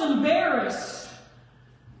almost embarrassed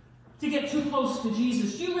to get too close to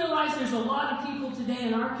Jesus. Do you realize there's a lot of people today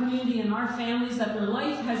in our community and our families that their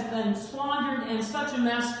life has been squandered and such a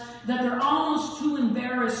mess that they're almost too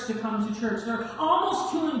embarrassed to come to church. They're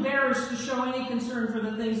almost too embarrassed to show any concern for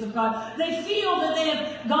the things of God. They feel that they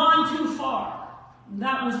have gone too far.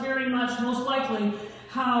 That was very much, most likely,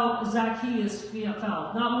 how Zacchaeus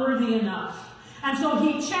felt. Not worthy enough. And so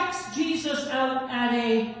he checks Jesus out at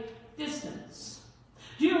a distance.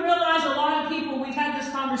 Do you realize a lot of people, we've had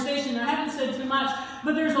this conversation, I haven't said too much,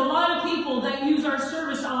 but there's a lot of people that use our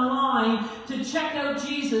service online to check out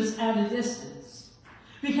Jesus at a distance.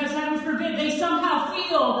 Because heaven forbid, they somehow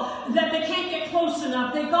feel that they can't get close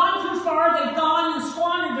enough. They've gone too far, they've gone and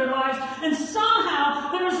squandered their lives, and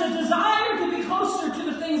somehow there is a desire to be closer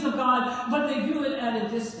to the things of God, but they do it at a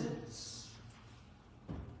distance.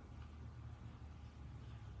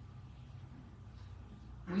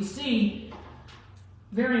 We see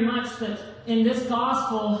very much that in this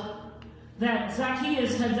gospel that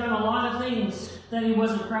Zacchaeus had done a lot of things that he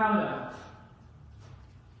wasn't proud of.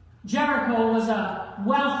 Jericho was a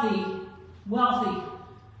wealthy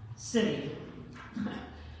city.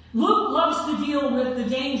 Luke loves to deal with the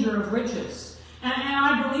danger of riches. And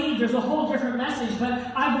I believe there's a whole different message, but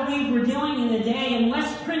I believe we're dealing in a day, in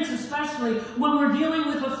West Prince especially, when we're dealing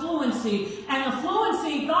with affluency. And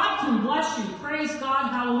affluency, God can bless you. Praise God,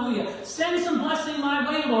 hallelujah. Send some blessing my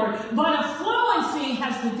way, Lord. But affluency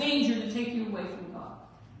has the danger to take you away from God.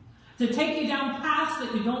 To take you down paths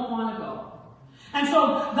that you don't want to go. And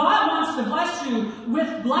so God wants to bless you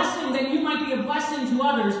with blessing that you might be a blessing to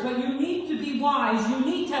others, but you need to be wise. You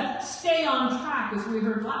need to stay on track, as we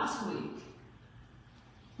heard last week,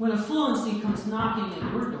 when affluency comes knocking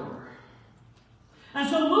at your door. And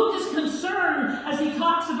so Luke is concerned as he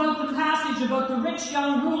talks about the passage about the rich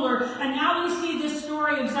young ruler, and now we see this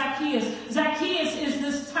story of Zacchaeus. Zacchaeus is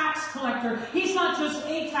this tax collector. He's not just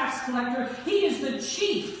a tax collector, he is the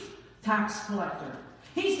chief tax collector.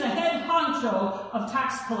 He's the head honcho of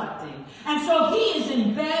tax collecting. And so he is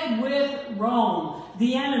in bed with Rome,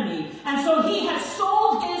 the enemy. And so he has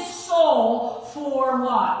sold his soul for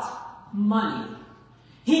what? Money.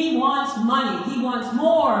 He wants money. He wants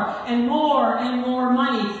more and more and more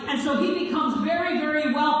money. And so he becomes very,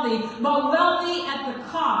 very wealthy, but wealthy at the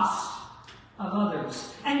cost of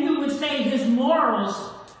others. And you would say his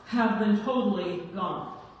morals have been totally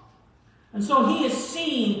gone. And so he is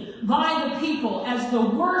seen by the people as the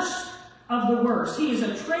worst of the worst. He is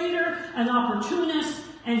a traitor, an opportunist,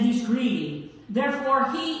 and he's greedy. Therefore,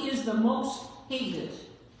 he is the most hated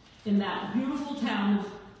in that beautiful town of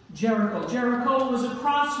Jericho. Jericho was a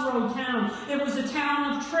crossroad town. It was a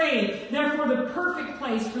town of trade. Therefore, the perfect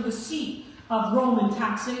place for the seat of Roman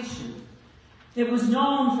taxation. It was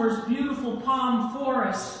known for its beautiful palm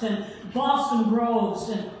forests and balsam groves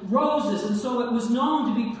and roses, and so it was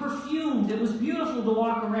known to be perfumed. It was beautiful to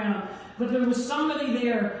walk around, but there was somebody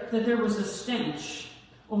there that there was a stench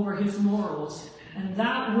over his morals, and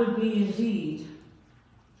that would be indeed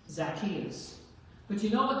Zacchaeus. But you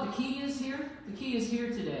know what the key is here? The key is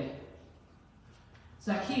here today.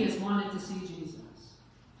 Zacchaeus wanted to see Jesus.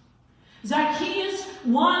 Zacchaeus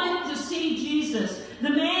wanted to see Jesus.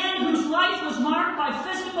 The man whose life was marked by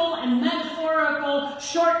physical and metaphorical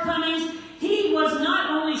shortcomings. He was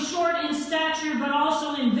not only short in stature, but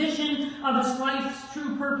also in vision of his life's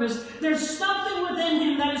true purpose. There's something within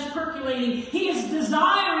him that is percolating. He is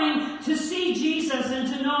desiring to see Jesus and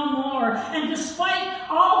to know more. And despite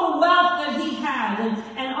all the wealth that he had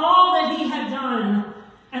and all that he had done,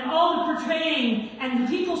 and all the portraying and the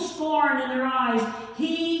people's scorn in their eyes,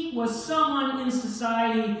 he was someone in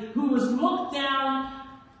society who was looked down.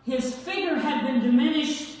 His figure had been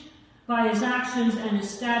diminished by his actions and his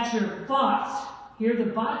stature, but, hear the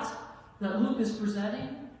but that Luke is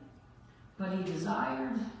presenting, but he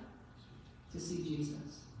desired to see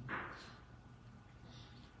Jesus.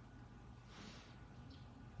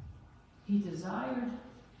 He desired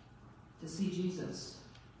to see Jesus.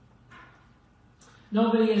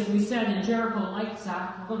 Nobody, as we said, in Jericho liked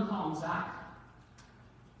Zach. We're going to call him Zach.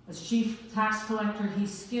 As chief tax collector, he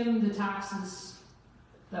skimmed the taxes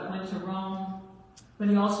that went to Rome, but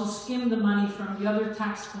he also skimmed the money from the other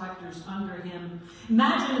tax collectors under him.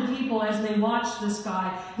 Imagine the people as they watch this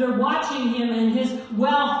guy. They're watching him, and his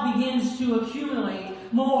wealth begins to accumulate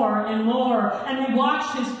more and more. And they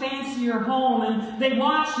watch his fancier home, and they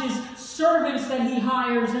watch his servants that he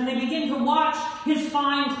hires, and they begin to watch his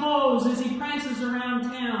fine clothes as he prances around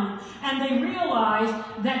town. And they realize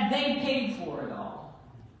that they paid for it all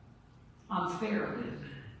unfairly.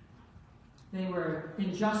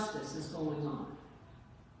 Injustice is going on.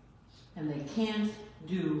 And they can't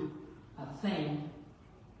do a thing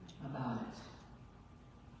about it.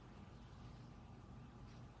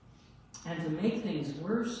 And to make things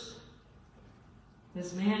worse,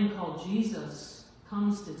 this man called Jesus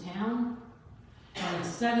comes to town, and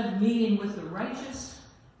instead of meeting with the righteous,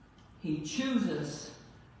 he chooses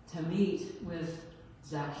to meet with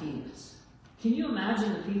Zacchaeus. Can you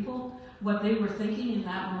imagine the people, what they were thinking in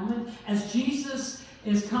that moment? As Jesus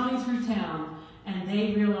is coming through town, and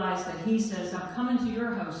they realize that he says, I'm coming to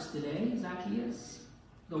your house today, Zacchaeus.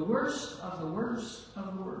 The worst of the worst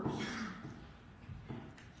of the worst.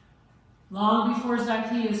 Long before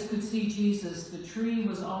Zacchaeus could see Jesus, the tree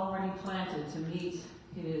was already planted to meet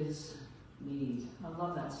his need. I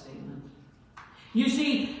love that statement. You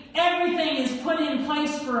see, everything is put in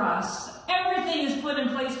place for us. Everything is put in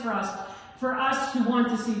place for us to want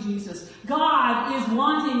to see Jesus. God is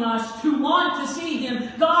wanting us to want to see him.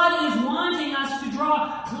 God is wanting us to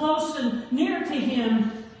draw close and near to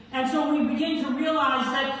him. And so we begin to realize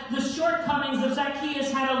that the shortcomings of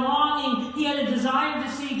Zacchaeus had a longing. He had a desire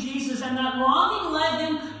to see Jesus, and that longing led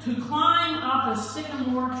him to climb up a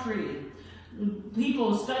sycamore tree.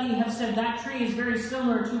 People study have said that tree is very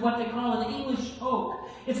similar to what they call an English oak.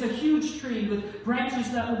 It's a huge tree with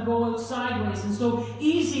branches that would go out sideways, and so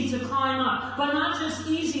easy to climb up. But not just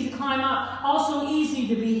easy to climb up, also easy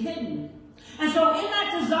to be hidden. And so in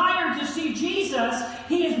that desire to see Jesus,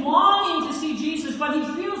 he is longing to see Jesus, but he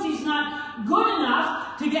feels he's not good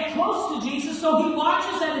enough to get close to Jesus, so he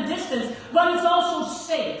watches at a distance. But it's also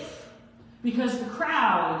safe, because the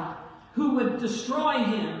crowd who would destroy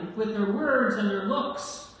him with their words and their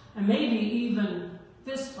looks, and maybe even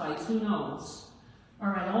fist fights, who knows,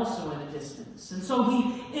 are also at a distance. And so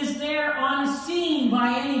he is there unseen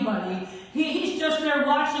by anybody. He's just there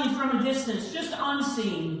watching from a distance, just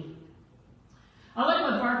unseen. I like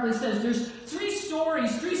what Barclay says. There's three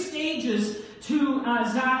stages to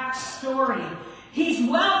Zach's story. He's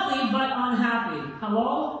wealthy but unhappy.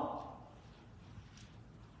 Hello?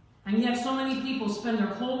 And yet so many people spend their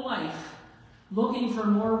whole life looking for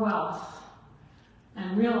more wealth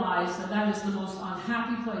and realize that that is the most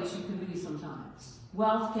unhappy place you can be sometimes.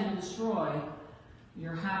 Wealth can destroy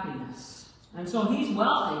your happiness. And so he's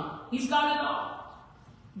wealthy. He's got it all.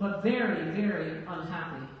 But very, very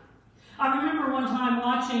unhappy. I remember one time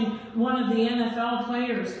watching one of the NFL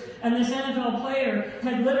players, and this NFL player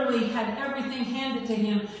had literally had everything handed to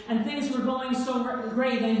him, and things were going so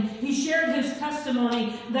great, and he shared his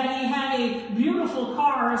testimony that he had a beautiful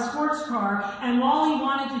car, a sports car, and all he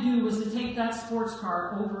wanted to do was to take that sports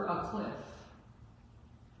car over a cliff.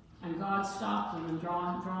 And God stopped him and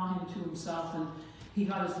draw him to himself, and he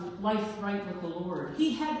got his life right with the Lord.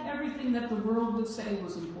 He had everything that the world would say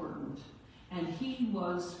was important, and he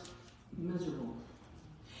was miserable.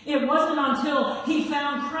 It wasn't until he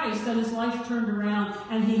found Christ that his life turned around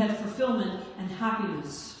and he had fulfillment and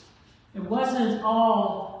happiness. It wasn't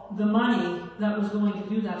all the money that was going to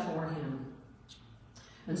do that for him.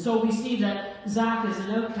 And so we see that Zach is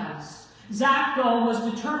an outcast. Zach, though,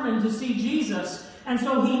 was determined to see Jesus. And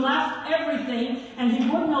so he left everything, and he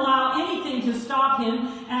wouldn't allow anything to stop him,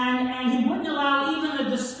 and he wouldn't allow even the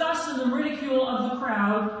disgust and the ridicule of the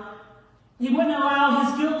crowd. He wouldn't allow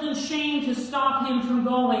his guilt and shame to stop him from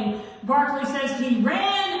going. Barclay says he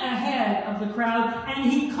ran ahead of the crowd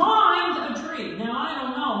and he climbed a tree. Now, I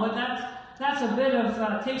don't know, but that's a bit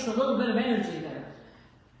of, takes a little bit of energy there.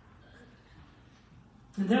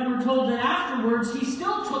 And then we're told that afterwards he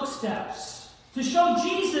still took steps to show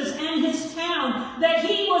Jesus and his town that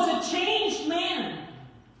he was a changed man.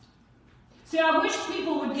 See, I wish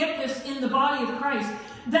people would get this in the body of Christ,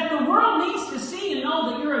 that the world needs to see and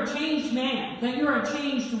know that you're a changed man, that you're a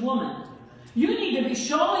changed woman. You need to be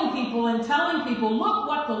showing people and telling people, look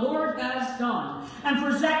what the Lord has done. And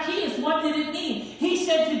for Zacchaeus, what did it mean? He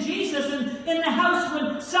said to Jesus in the house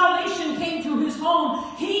when salvation came to his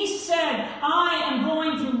home, he said, I am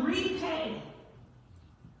going to repay.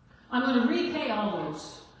 I'm going to repay all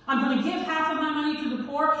those. I'm going to give half of my money to the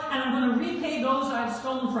poor, and I'm going to repay those I've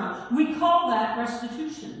stolen from. We call that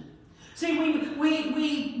restitution. See,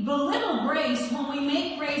 we belittle grace when we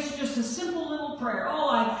make grace just a simple little prayer. Oh,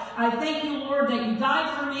 I thank you, Lord, that you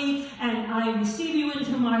died for me, and I receive you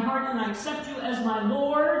into my heart, and I accept you as my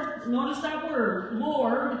Lord. Notice that word,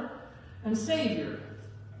 Lord and Savior.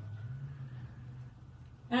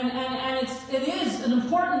 And it is an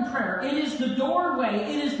important prayer. It is the doorway.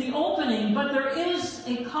 It is the opening. But there is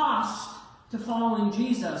a cost to following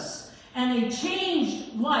Jesus. And a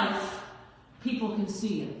changed life, people can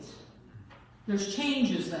see it. There's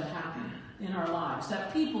changes that happen in our lives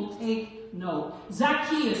that people take note.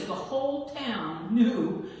 Zacchaeus, the whole town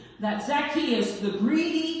knew that Zacchaeus, the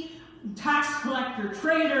greedy tax collector,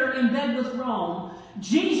 traitor in bed with Rome,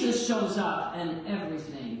 Jesus shows up and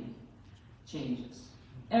everything changes.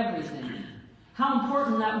 Everything. How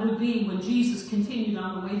important that would be when Jesus continued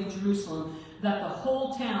on the way to Jerusalem, that the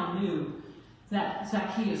whole town knew that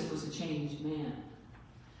Zacchaeus was a changed man.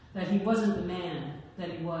 That he wasn't the man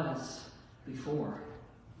that he was before.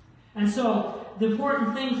 And so the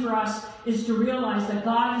important thing for us is to realize that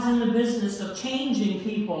God is in the business of changing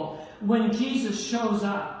people when Jesus shows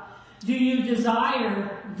up. Do you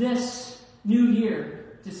desire this new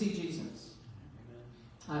year to see Jesus?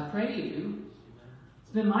 I pray you do.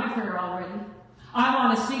 It's been my prayer already. I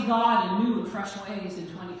want to see God in new and fresh ways in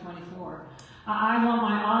 2024. I want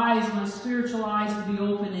my eyes, my spiritual eyes to be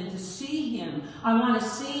open and to see Him. I want to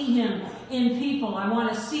see Him in people. I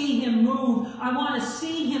want to see Him move. I want to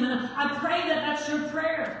see Him. And I pray that that's your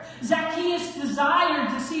prayer. Zacchaeus desired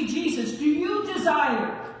to see Jesus. Do you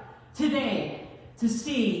desire today to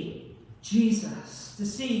see Jesus, to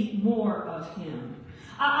see more of Him?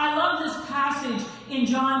 I love this passage in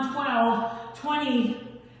John 12:20.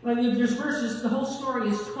 Well, there's verses, the whole story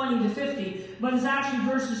is 20 to 50, but it's actually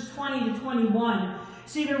verses 20 to 21.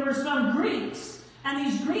 See, there were some Greeks, and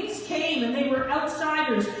these Greeks came, and they were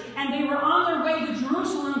outsiders, and they were on their way to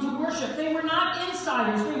Jerusalem to worship. They were not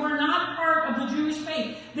insiders. They were not part of the Jewish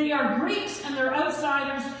faith. They are Greeks, and they're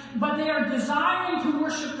outsiders, but they are desiring to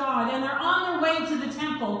worship God, and they're on their way to the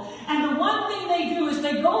temple. And the one thing they do is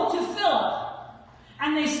they go to Philip,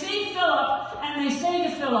 and they see Philip, and they say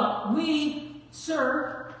to Philip, "We,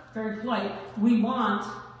 sir," very polite, "we want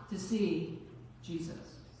to see Jesus.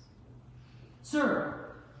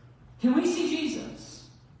 Sir, can we see Jesus?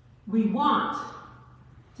 We want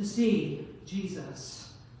to see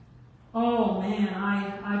Jesus. Oh man,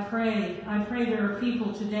 I pray there are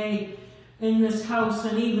people today in this house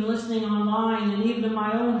and even listening online and even in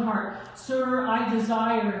my own heart. Sir,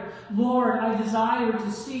 Lord, I desire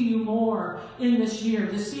to see you more in this year,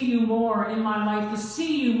 to see you more in my life, to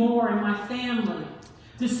see you more in my family,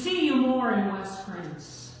 to see you more in West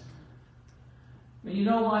Prince. But you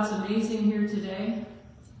know what's amazing here today?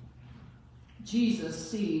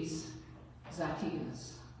 Jesus sees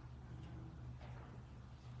Zacchaeus.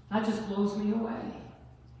 That just blows me away.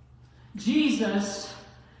 Jesus,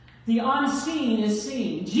 the unseen is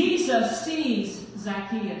seen. Jesus sees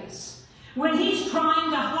Zacchaeus. When he's trying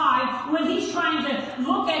to hide, when he's trying to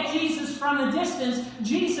look at Jesus from a distance,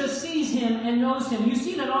 Jesus sees him and knows him. You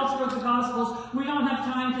see that all throughout the Gospels. We don't have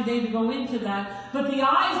time today to go into that. But the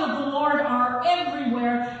eyes of the Lord are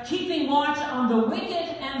everywhere, keeping watch on the wicked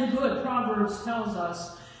and the good, Proverbs tells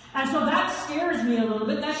us. And so that scares me a little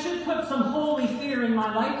bit. That should put some holy fear in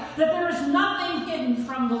my life, that there is nothing hidden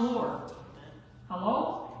from the Lord.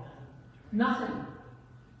 Hello? Nothing.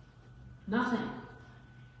 Nothing.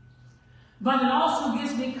 But it also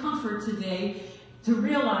gives me comfort today to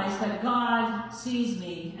realize that God sees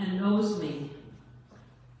me and knows me.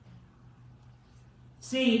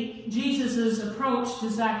 See, Jesus' approach to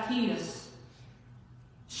Zacchaeus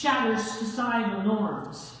shatters societal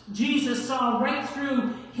norms. Jesus saw right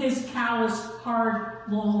through his callous, hard,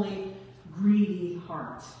 lonely, greedy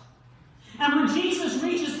heart. And when Jesus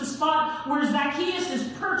reaches the spot where Zacchaeus is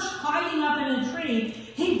perched, hiding up in a tree,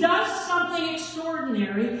 he does something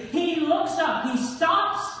extraordinary. He looks up. He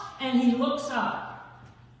stops and he looks up.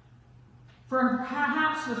 For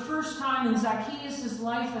perhaps the first time in Zacchaeus'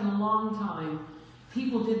 life in a long time,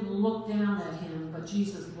 people didn't look down at him, but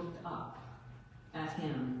Jesus looked up at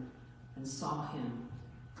him and saw him.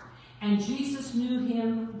 And Jesus knew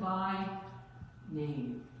him by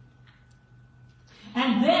name.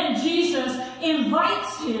 And then Jesus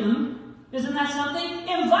invites him, isn't that something?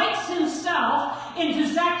 Invites himself into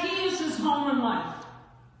Zacchaeus' home and life.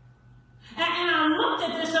 And I looked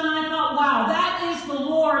at this and I thought, wow, that is the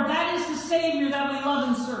Lord, that is the Savior that we love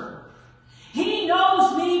and serve. He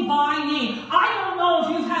knows me by name. I don't know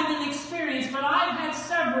if you've had an experience, but I've had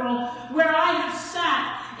several where I have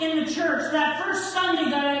sat in the church. That first Sunday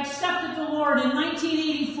that I accepted the Lord in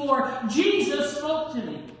 1984, Jesus spoke to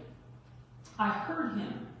me. I heard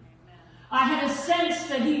him. I had a sense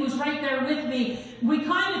that he was right there with me. We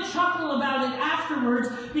kind of chuckle about it afterwards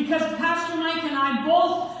because Pastor Mike and I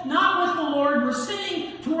both, not with the Lord, were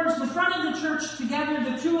sitting towards the front of the church together,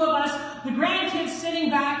 the two of us, the grandkids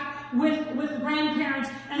sitting back with the grandparents.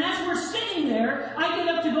 And as we're sitting there, I get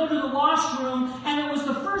up to go to the washroom, and it was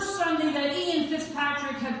the first Sunday that Ian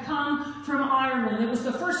Fitzpatrick had come from Ireland. It was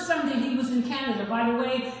the first Sunday he was in Canada. By the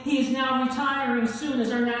way, he is now retiring soon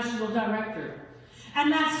as our national director. And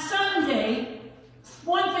that Sunday,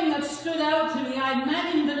 one thing that stood out to me, I'd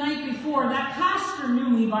met him the night before. That pastor knew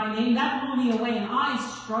me by name. That blew me away, and I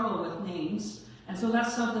struggle with names. And so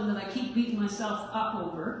that's something that I keep beating myself up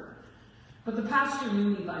over. But the pastor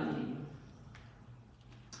knew me by name.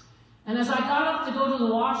 And as I got up to go to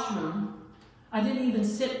the washroom, I didn't even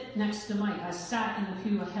sit next to Mike. I sat in the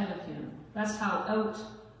pew ahead of him. That's how out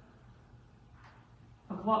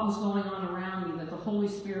of what was going on around me, that the Holy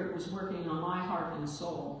Spirit was working on my heart and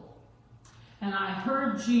soul. And I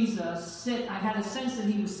heard Jesus sit. I had a sense that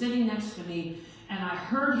he was sitting next to me, and I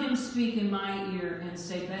heard him speak in my ear and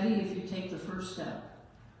say, Betty, if you take the first step,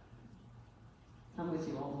 I'm with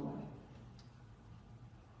you all the way.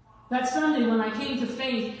 That Sunday when I came to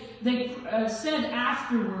faith, they said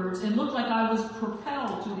afterwards, it looked like I was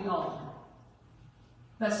propelled to the altar.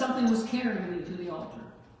 That something was carrying me to the altar.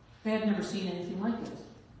 They had never seen anything like this.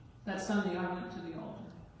 That Sunday I went to the altar.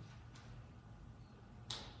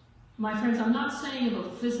 My friends, I'm not saying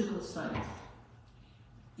about physical sight.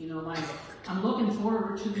 You know, I'm looking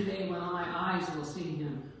forward to the day when my eyes will see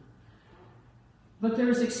him. But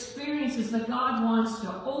there's experiences that God wants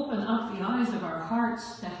to open up the eyes of our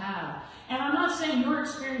hearts to have. And I'm not saying your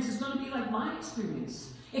experience is going to be like my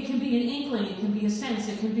experience. It can be an inkling, it can be a sense,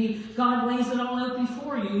 it can be God lays it all out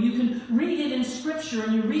before you. You can read it in Scripture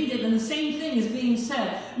and you read it and the same thing is being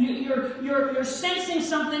said. You're sensing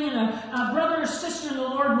something and a brother or sister in the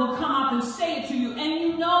Lord will come up and say it to you and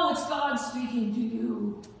you know it's God speaking to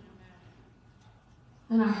you.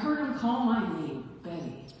 And I heard him call my name,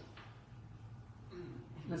 Betty.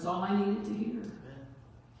 That's all I needed to hear.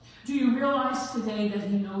 Do you realize today that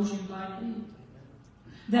he knows you by name?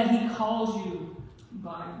 That he calls you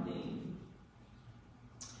by name?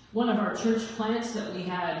 one of our church plants that we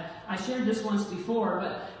had, I shared this once before,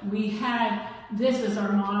 but we had this as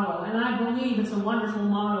our motto, and I believe it's a wonderful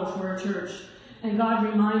motto for a church. And God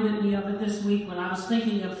reminded me of it this week when I was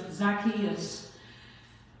thinking of Zacchaeus.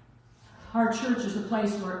 Our church is a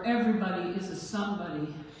place where everybody is a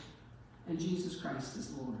somebody, and Jesus Christ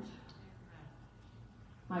is Lord.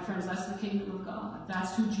 My friends, that's the kingdom of God.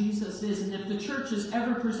 That's who Jesus is. And if the church has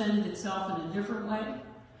ever presented itself in a different way,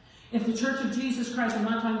 if the Church of Jesus Christ, I'm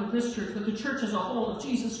not talking about this church, but the church as a whole of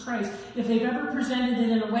Jesus Christ, if they've ever presented it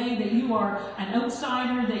in a way that you are an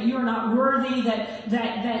outsider, that you are not worthy,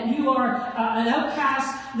 that you are an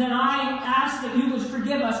outcast, then I ask that you would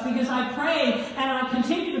forgive us, because I pray, and I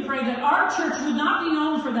continue to pray, that our church would not be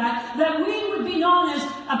known for that we would be known as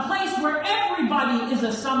a place where everybody is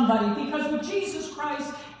a somebody, because with Jesus Christ,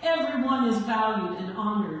 everyone is valued and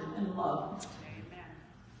honored and loved.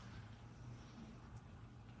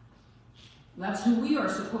 That's who we are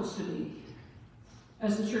supposed to be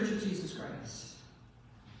as the Church of Jesus Christ.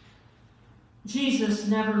 Jesus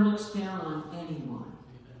never looks down on anyone.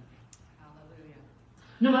 Hallelujah.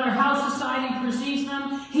 No matter how society perceives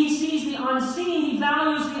them, he sees the unseen, he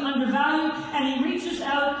values the undervalued, and he reaches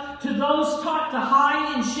out to those taught to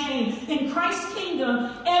hide in shame. In Christ's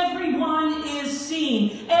kingdom, everyone is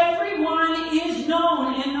seen. Everyone is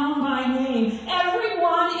known and known by name.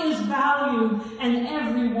 Everyone is valued, and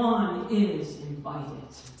everyone is invited.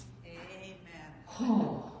 Amen.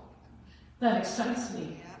 Oh, that excites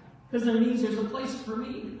me. Because that means there's a place for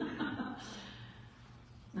me.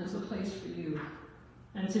 There's a place for you.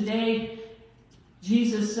 And today,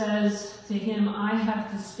 Jesus says to him, I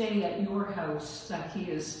have to stay at your house,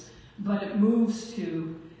 Zacchaeus. But it moves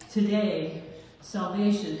to, today,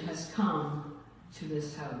 salvation has come to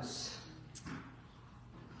this house.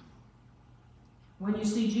 When you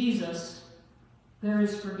see Jesus, there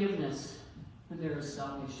is forgiveness and there is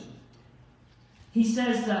salvation. He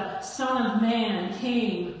says the Son of Man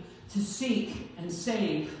came to seek and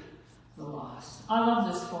save the lost. I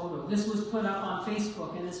love this photo. This was put up on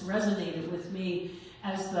Facebook, and this resonated with me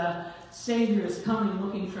as the Savior is coming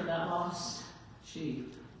looking for that lost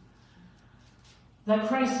sheep. That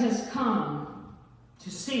Christ has come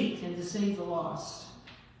to seek and to save the lost.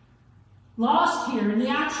 Lost here, in the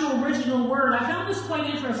actual original word, I found this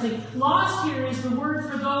quite interesting. Lost here is the word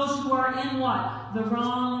for those who are in what? The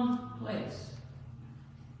wrong place.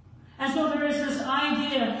 And so there is this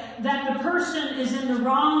idea that the person is in the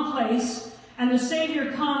wrong place, and the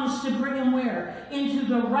Savior comes to bring him where? Into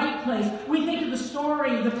the right place. We think of the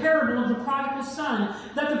story, the parable of the prodigal son.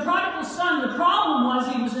 That the prodigal son, the problem was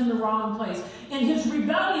he was in the wrong place. In his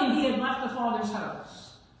rebellion, he had left the Father's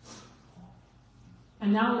house.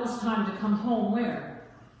 And now it was time to come home where?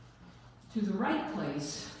 To the right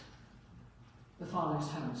place, the Father's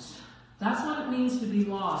house. That's what it means to be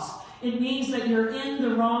lost. It means that you're in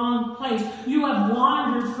the wrong place. You have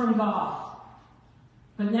wandered from God.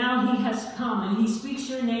 But now he has come, and he speaks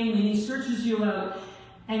your name, and he searches you out,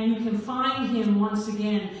 and you can find him once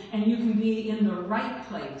again, and you can be in the right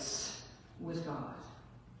place with God.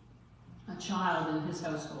 A child in his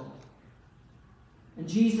household. And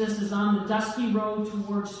Jesus is on the dusty road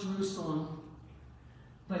towards Jerusalem,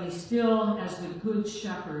 but he still, as the good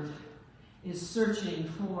shepherd, is searching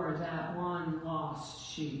for that one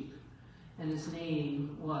lost sheep. And his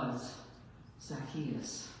name was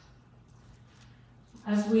Zacchaeus.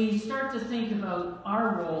 As we start to think about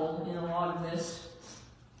our role in a lot of this,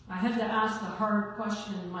 I had to ask the hard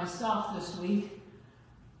question myself this week.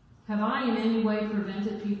 Have I in any way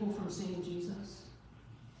prevented people from seeing Jesus?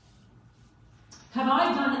 Have I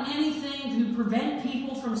done anything to prevent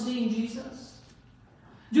people from seeing Jesus?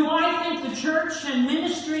 Do I think the church and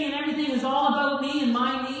ministry and everything is all about me and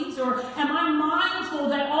my needs? Or am I mindful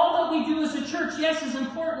that all that we do as a church, yes, is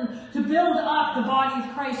important to build up the body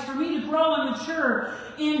of Christ, for me to grow and mature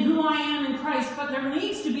in who I am in Christ, but there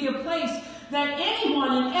needs to be a place that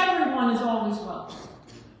anyone and everyone is always welcome.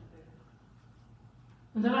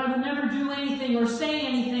 And that I would never do anything or say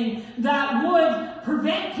anything that would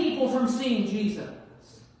prevent people from seeing Jesus.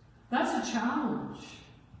 That's a challenge.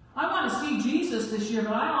 I want to see Jesus this year,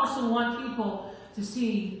 but I also want people to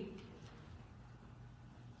see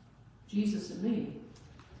Jesus in me.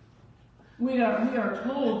 We are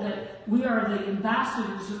told that we are the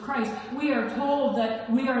ambassadors of Christ. We are told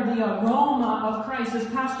that we are the aroma of Christ. As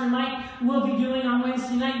Pastor Mike will be doing on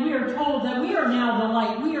Wednesday night, we are told that we are now the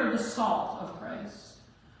light. We are the salt of Christ.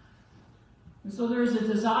 And so there is a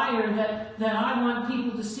desire that I want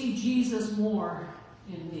people to see Jesus more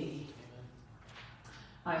in me.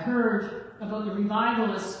 I heard about the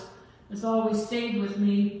revivalist. It's always stayed with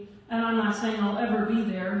me, and I'm not saying I'll ever be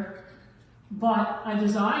there, but I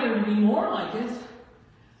desire to be more like it,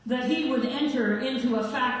 that he would enter into a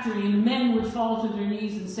factory and men would fall to their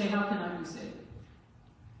knees and say, how can I be saved?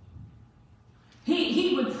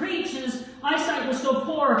 He would preach, his eyesight was so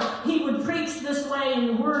poor, he would preach this way and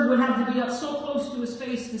the word would have to be up so close to his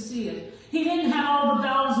face to see it. He didn't have all the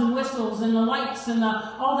bells and whistles and the lights and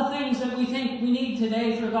all the things that we think we need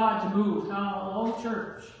today for God to move. Oh,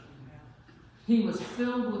 church. He was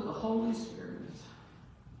filled with the Holy Spirit.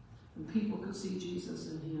 And people could see Jesus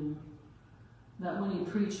in him. That when he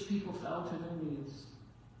preached, people fell to their knees.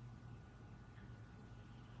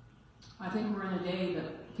 I think we're in a day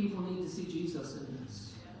that people need to see Jesus in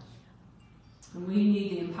this. And we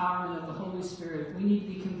need the empowerment of the Holy Spirit. We need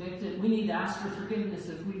to be convicted. We need to ask for forgiveness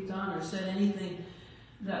if we've done or said anything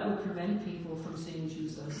that would prevent people from seeing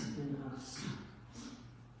Jesus in us.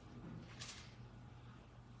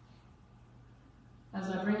 As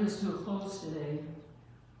I bring this to a close today,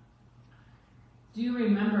 do you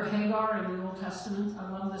remember Hagar in the Old Testament? I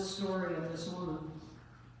love this story of this woman.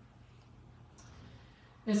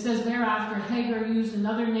 It says, thereafter, Hagar used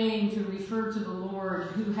another name to refer to the Lord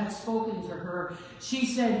who had spoken to her. She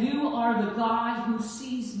said, you are the God who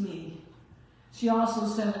sees me. She also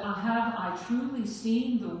said, have I truly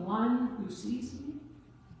seen the one who sees me?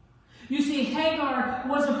 You see, Hagar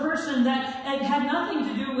was a person that it had nothing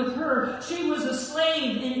to do with her. She was a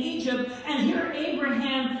slave in Egypt, and here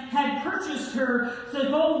Abraham had purchased her to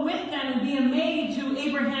go with them and be a maid to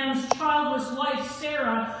Abraham's childless wife,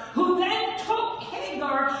 Sarah, who then took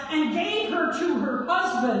Hagar and gave her to her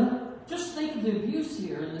husband. Just think of the abuse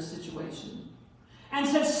here in this situation. And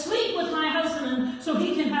said, sleep with my husband so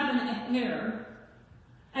he can have an heir.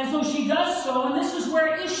 And so she does so, and this is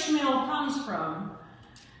where Ishmael comes from.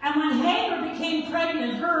 And when Hagar became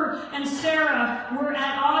pregnant, her and Sarah were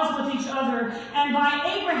at odds with each other. And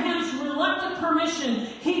by Abraham's reluctant permission,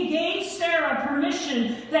 he gave Sarah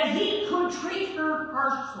permission that he could treat her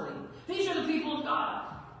harshly. These are the people of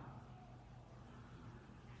God.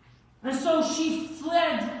 And so she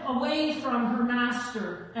fled away from her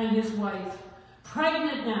master and his wife,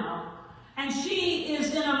 pregnant now. And she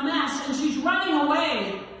is in a mess, and she's running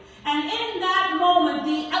away. And in that moment,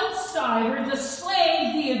 the outsider, the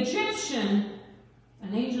slave, the Egyptian,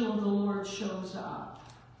 an angel of the Lord shows up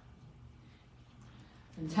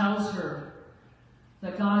and tells her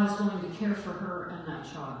that God is going to care for her and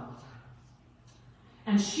that child.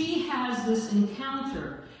 And she has this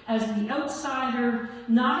encounter as the outsider,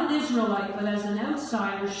 not an Israelite, but as an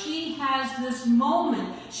outsider. She has this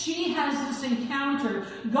moment. She has this encounter.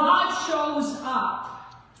 God shows up.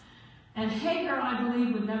 And Hagar, I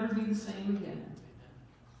believe, would never be the same again.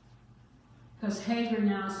 Because Hagar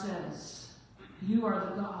now says, you are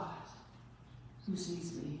the God who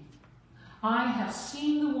sees me. I have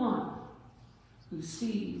seen the one who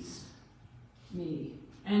sees me.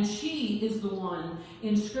 And she is the one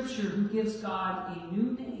in Scripture who gives God a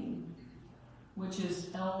new name, which is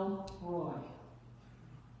El Roy.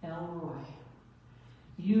 El Roy.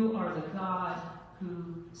 You are the God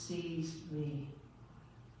who sees me.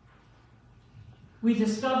 We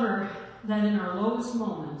discover that in our lowest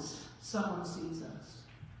moments, someone sees us.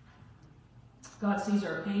 God sees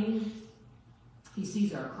our pain. He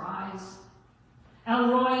sees our cries.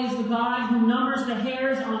 El Roy is the God who numbers the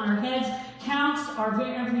hairs on our heads, counts our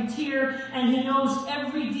every tear, and he knows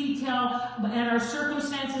every detail and our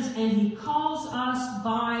circumstances, and he calls us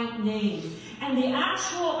by name. And the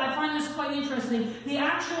actual, I find this quite interesting, the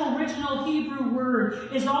actual original Hebrew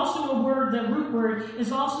word is also a word, the root word,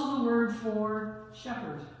 is also the word for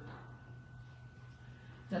shepherd.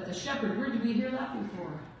 That the shepherd, where did we hear that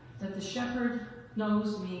before? That the shepherd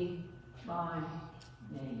knows me by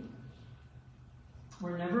name.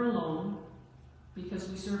 We're never alone because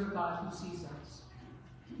we serve a God who sees us.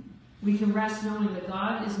 We can rest knowing that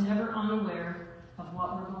God is never unaware of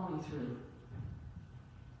what we're going through.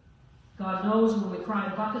 God knows when we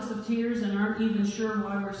cry buckets of tears and aren't even sure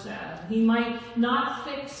why we're sad. He might not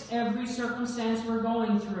fix every circumstance we're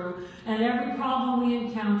going through and every problem we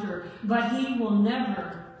encounter, but he will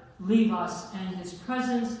never leave us, and his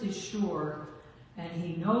presence is sure, and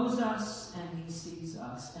he knows us and he sees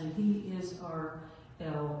us, and he is our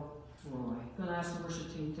El Roy. I'm going to ask the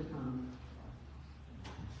worship team to come.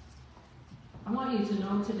 I want you to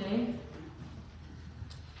know today,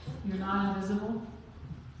 you're not invisible.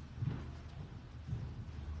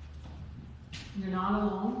 You're not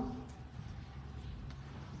alone.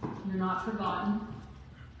 You're not forgotten.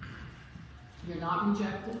 You're not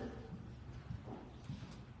rejected.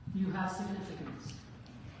 You have significance.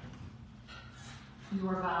 You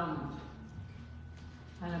are valued.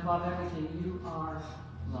 And above everything, you are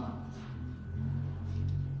loved.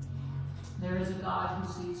 There is a God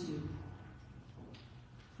who sees you,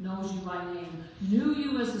 knows you by name, knew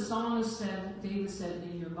you, as the psalmist said, David said,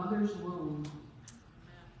 in your mother's womb.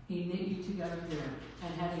 He knit you together there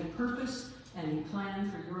and had a purpose and a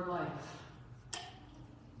plan for your life.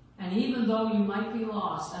 And even though you might be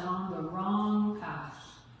lost and on the wrong path,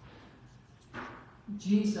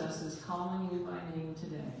 Jesus is calling you by name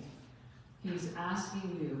today. He's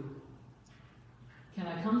asking you, can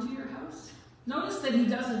I come to your house? Notice that he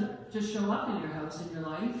doesn't just show up in your house, in your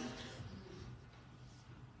life.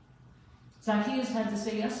 Zacchaeus had to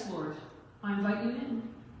say, yes, Lord, I invite you in.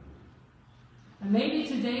 And maybe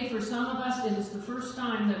today, for some of us, it is the first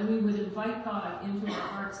time that we would invite God into our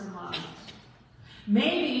hearts and lives.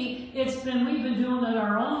 Maybe we've been doing it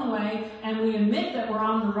our own way, and we admit that we're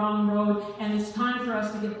on the wrong road, and it's time for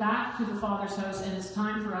us to get back to the Father's house, and it's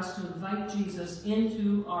time for us to invite Jesus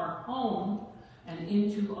into our home and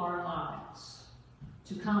into our lives,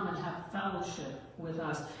 to come and have fellowship with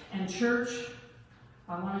us. And church,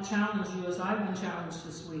 I want to challenge you, as I've been challenged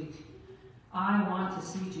this week. I want to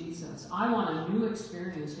see Jesus. I want a new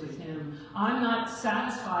experience with him. I'm not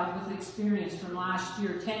satisfied with the experience from last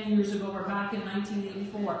year, 10 years ago, or back in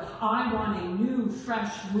 1984. I want a new,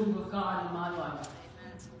 fresh move of God in my life.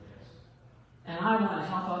 And I want to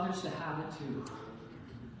help others to have it too.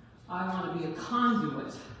 I want to be a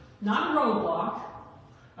conduit, not a roadblock,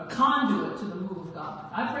 a conduit to the move of God.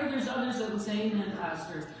 I pray there's others that would say, amen,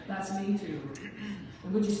 Pastor. That's me too.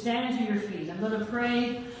 And would you stand to your feet? I'm going to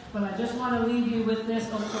pray, but I just want to leave you with this.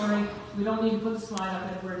 Oh, sorry. We don't need to put the slide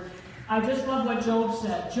up, Edward. I just love what Job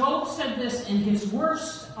said. Job said this in his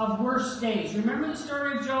worst of worst days. Remember the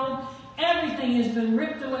story of Job? Everything has been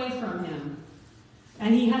ripped away from him.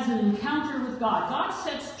 And he has an encounter with God. God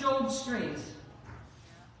sets Job straight.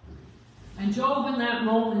 And Job in that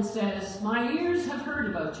moment says, my ears have heard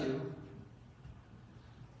about you,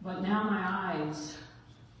 but now my eyes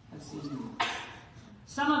have seen you.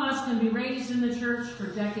 Some of us can be raised in the church for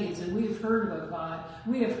decades, and we have heard about God.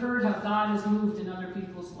 We have heard how God has moved in other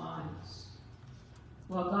people's lives.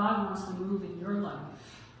 Well, God wants to move in your life.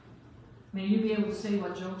 May you be able to say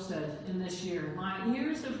what Job said in this year. My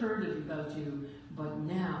ears have heard about you, but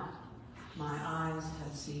now my eyes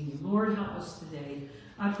have seen you. Lord, help us today.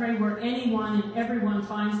 I pray where anyone and everyone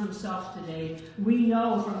finds themselves today, we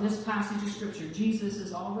know from this passage of Scripture, Jesus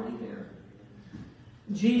is already there.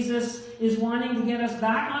 Jesus is wanting to get us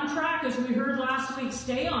back on track, as we heard last week.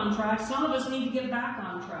 Stay on track. Some of us need to get back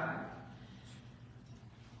on track.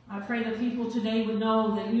 I pray that people today would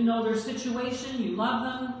know that you know their situation, you love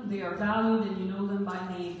them, they are valued, and you know them by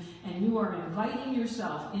name, and you are inviting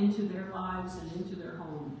yourself into their lives and into their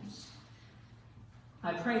homes.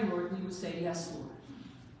 I pray, Lord, we would say, yes, Lord.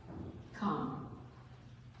 Come.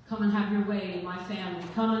 Come and have your way in my family.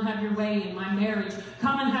 Come and have your way in my marriage.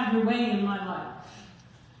 Come and have your way in my life.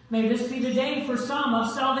 May this be the day for some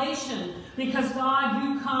of salvation, because God,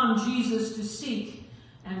 you come, Jesus, to seek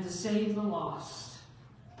and to save the lost.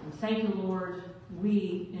 And thank you, Lord,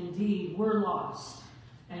 we indeed were lost,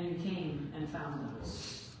 and you came and found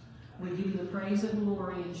us. We give you the praise and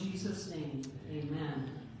glory in Jesus' name.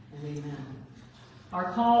 Amen and amen.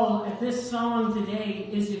 Our call at this song today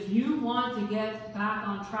is, if you want to get back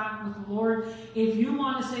on track with the Lord, if you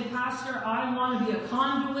want to say, Pastor, I want to be a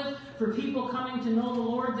conduit for people coming to know the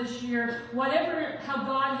Lord this year, whatever, how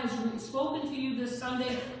God has spoken to you this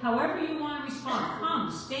Sunday, however you want to respond, come,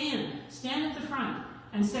 stand at the front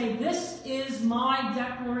and say, this is my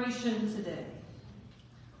declaration today.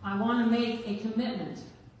 I want to make a commitment,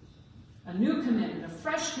 a new commitment, a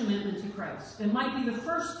fresh commitment to Christ. It might be the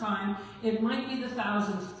first time, it might be the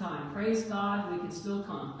 1,000th time. Praise God, we can still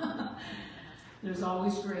come. There's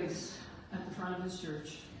always grace at the front of this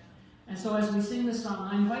church. And so as we sing this song,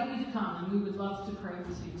 I invite you to come, and we would love to pray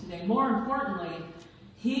with you today. More importantly,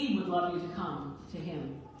 he would love you to come to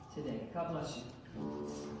him today. God bless you.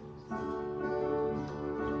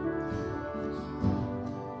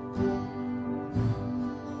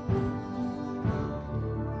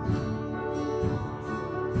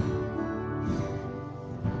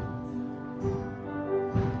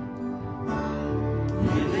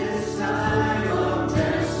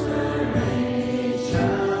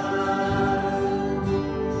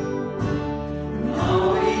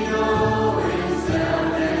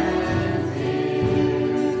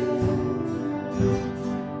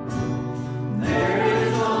 There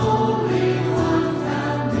is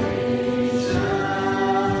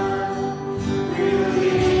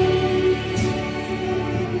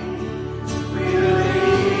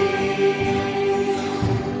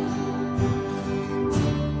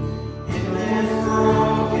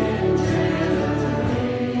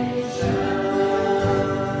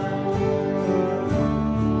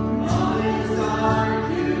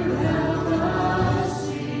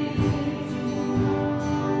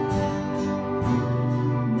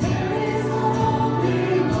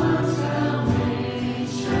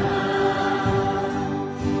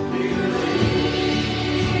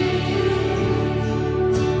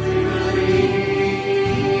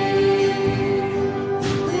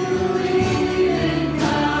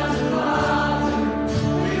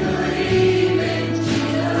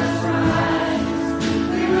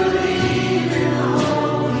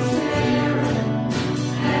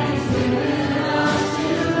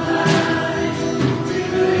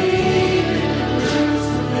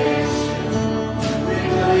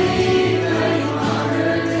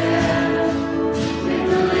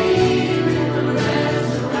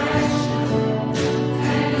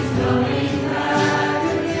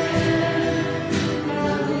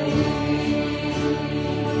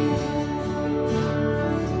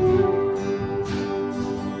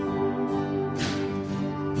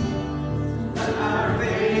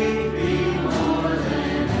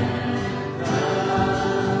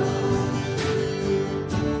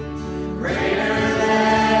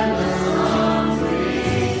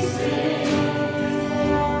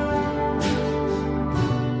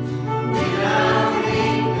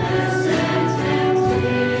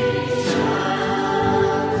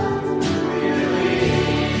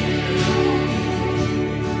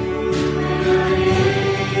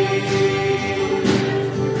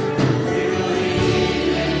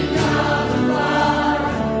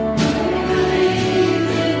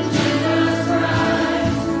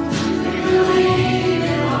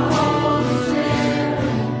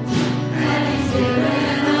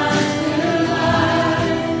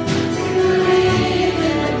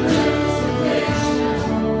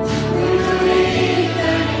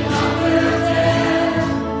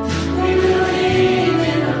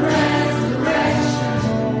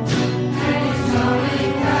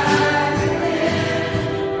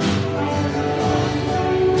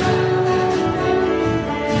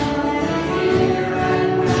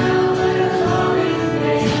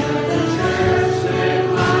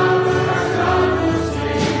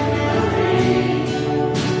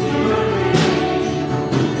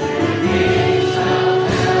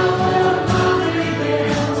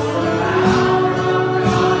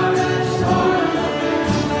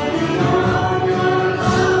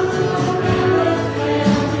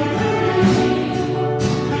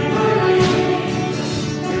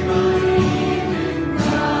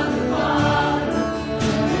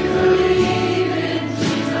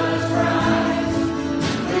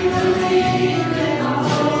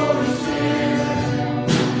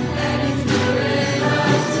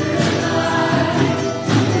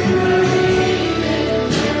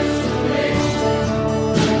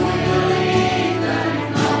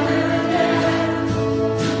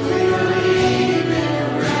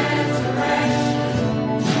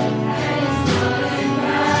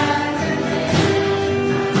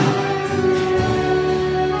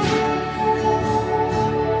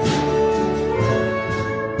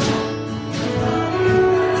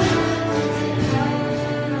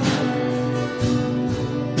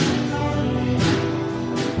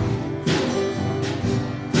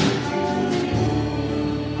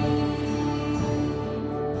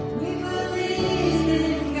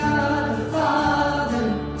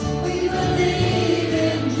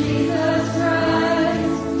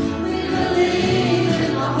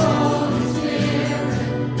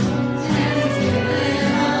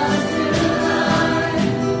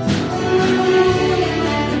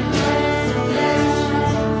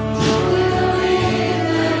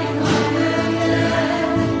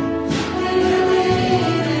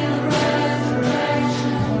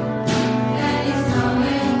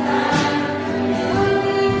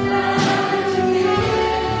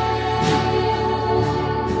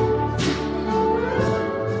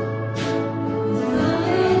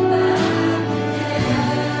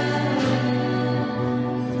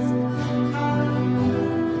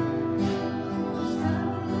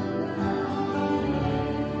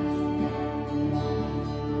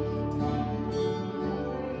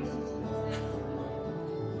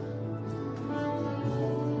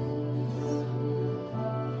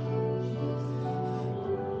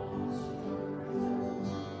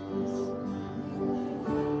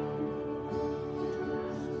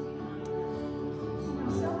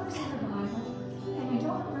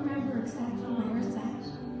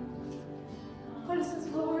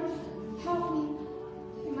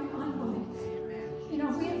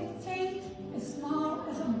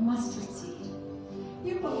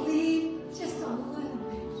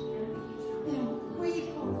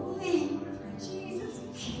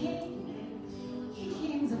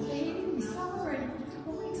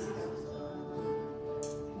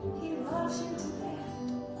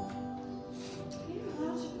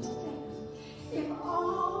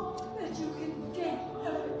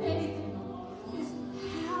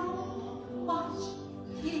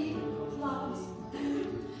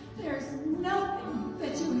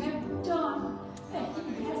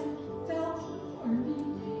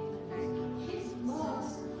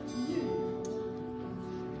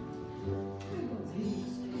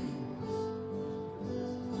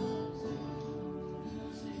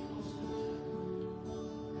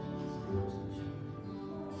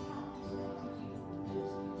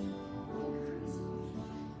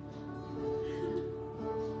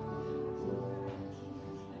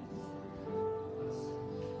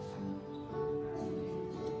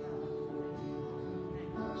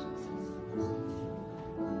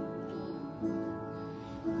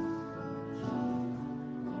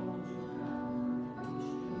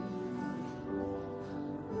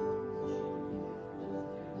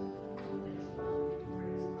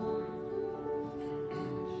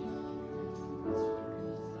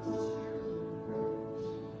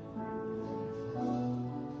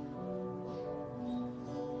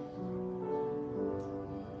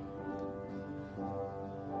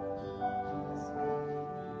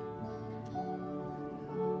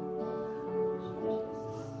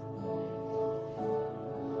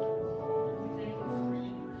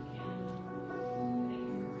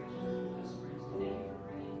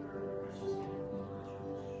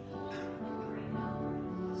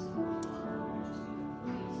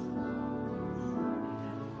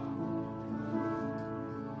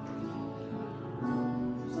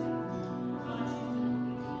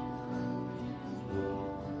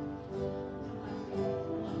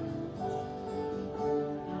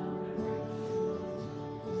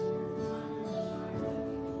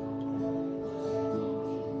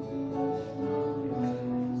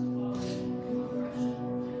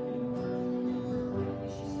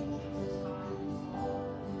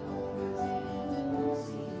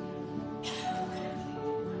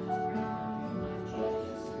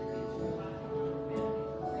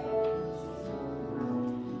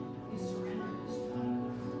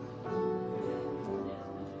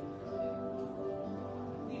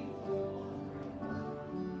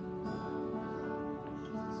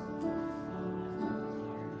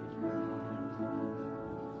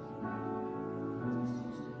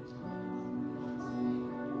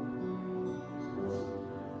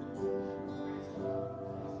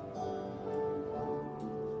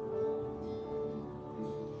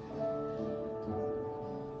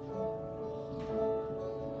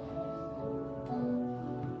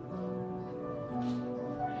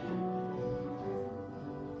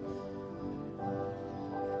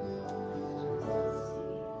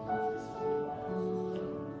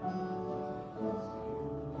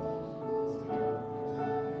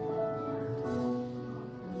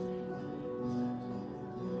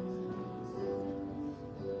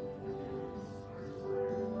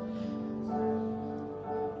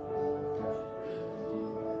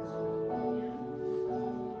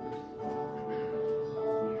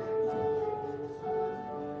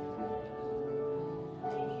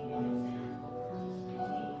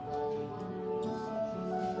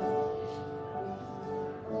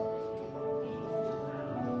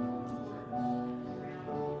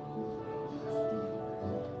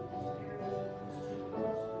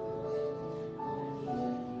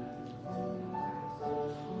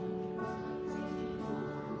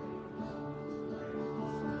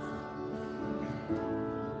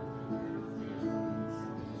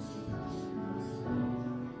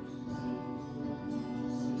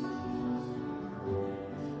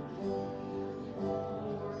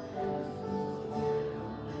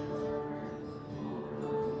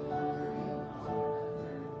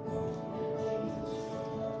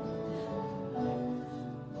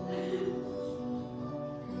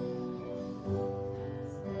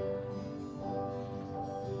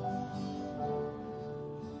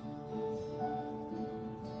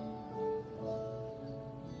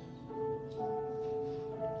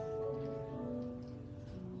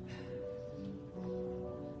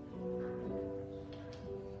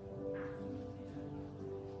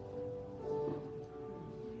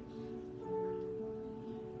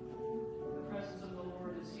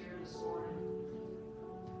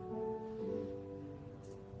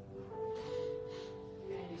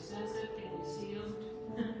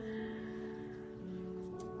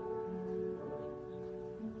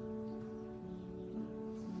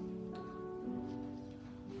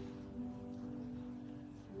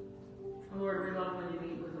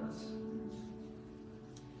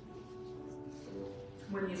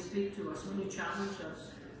when you speak to us, when you challenge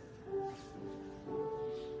us.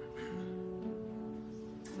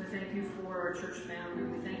 We thank you for our church family.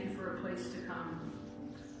 We thank you for a place to come.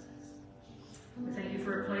 We thank you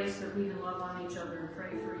for a place that we can love on each other and pray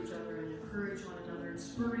for each other and encourage one another and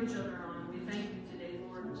spur each other on. We thank you today,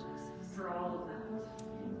 Lord, for all of that.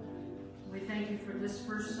 We thank you for this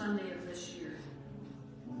first Sunday of this year.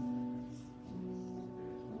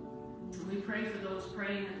 We pray for those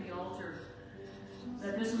praying at the altar,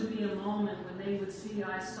 that this would be a moment when they would see,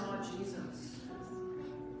 I saw Jesus.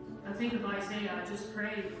 I think of Isaiah. I just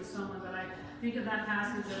prayed with someone, but I think of that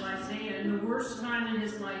passage of Isaiah in the worst time in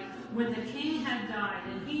his life, when the king had died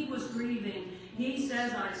and he was grieving. He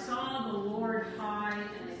says, I saw the Lord high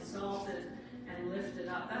and exalted and lifted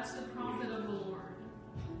up. That's the prophet of the Lord.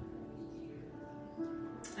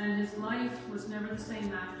 And his life was never the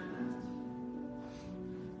same after that.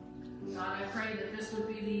 God, I pray that this would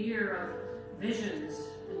be the year of visions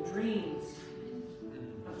and dreams,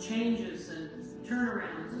 of changes and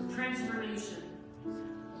turnarounds and transformation.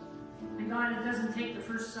 And God, it doesn't take the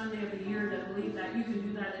first Sunday of the year to believe that. You can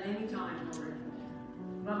do that at any time, Lord.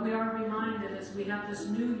 But we are reminded as we have this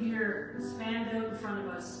new year spanned out in front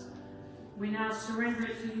of us, we now surrender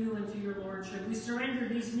it to you and to your Lordship. We surrender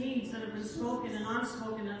these needs that have been spoken and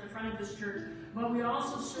unspoken at the front of this church. But we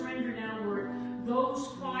also surrender now, Lord, those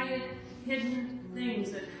quiet, hidden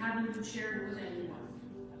things that haven't been shared with anyone.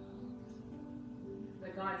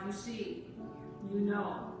 But God, you see, you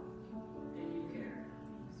know, and you care.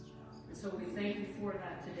 And so we thank you for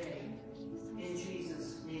that today, in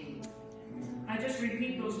Jesus' name. I just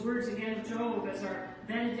repeat those words again of Job as our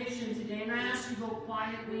benediction today, and I ask you to go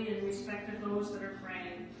quietly in respect of those that are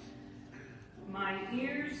praying. My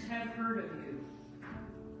ears have heard of you,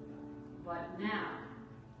 but now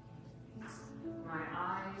my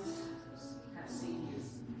eyes have seen you.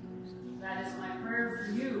 That is my prayer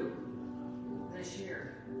for you this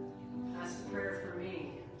year. That's the prayer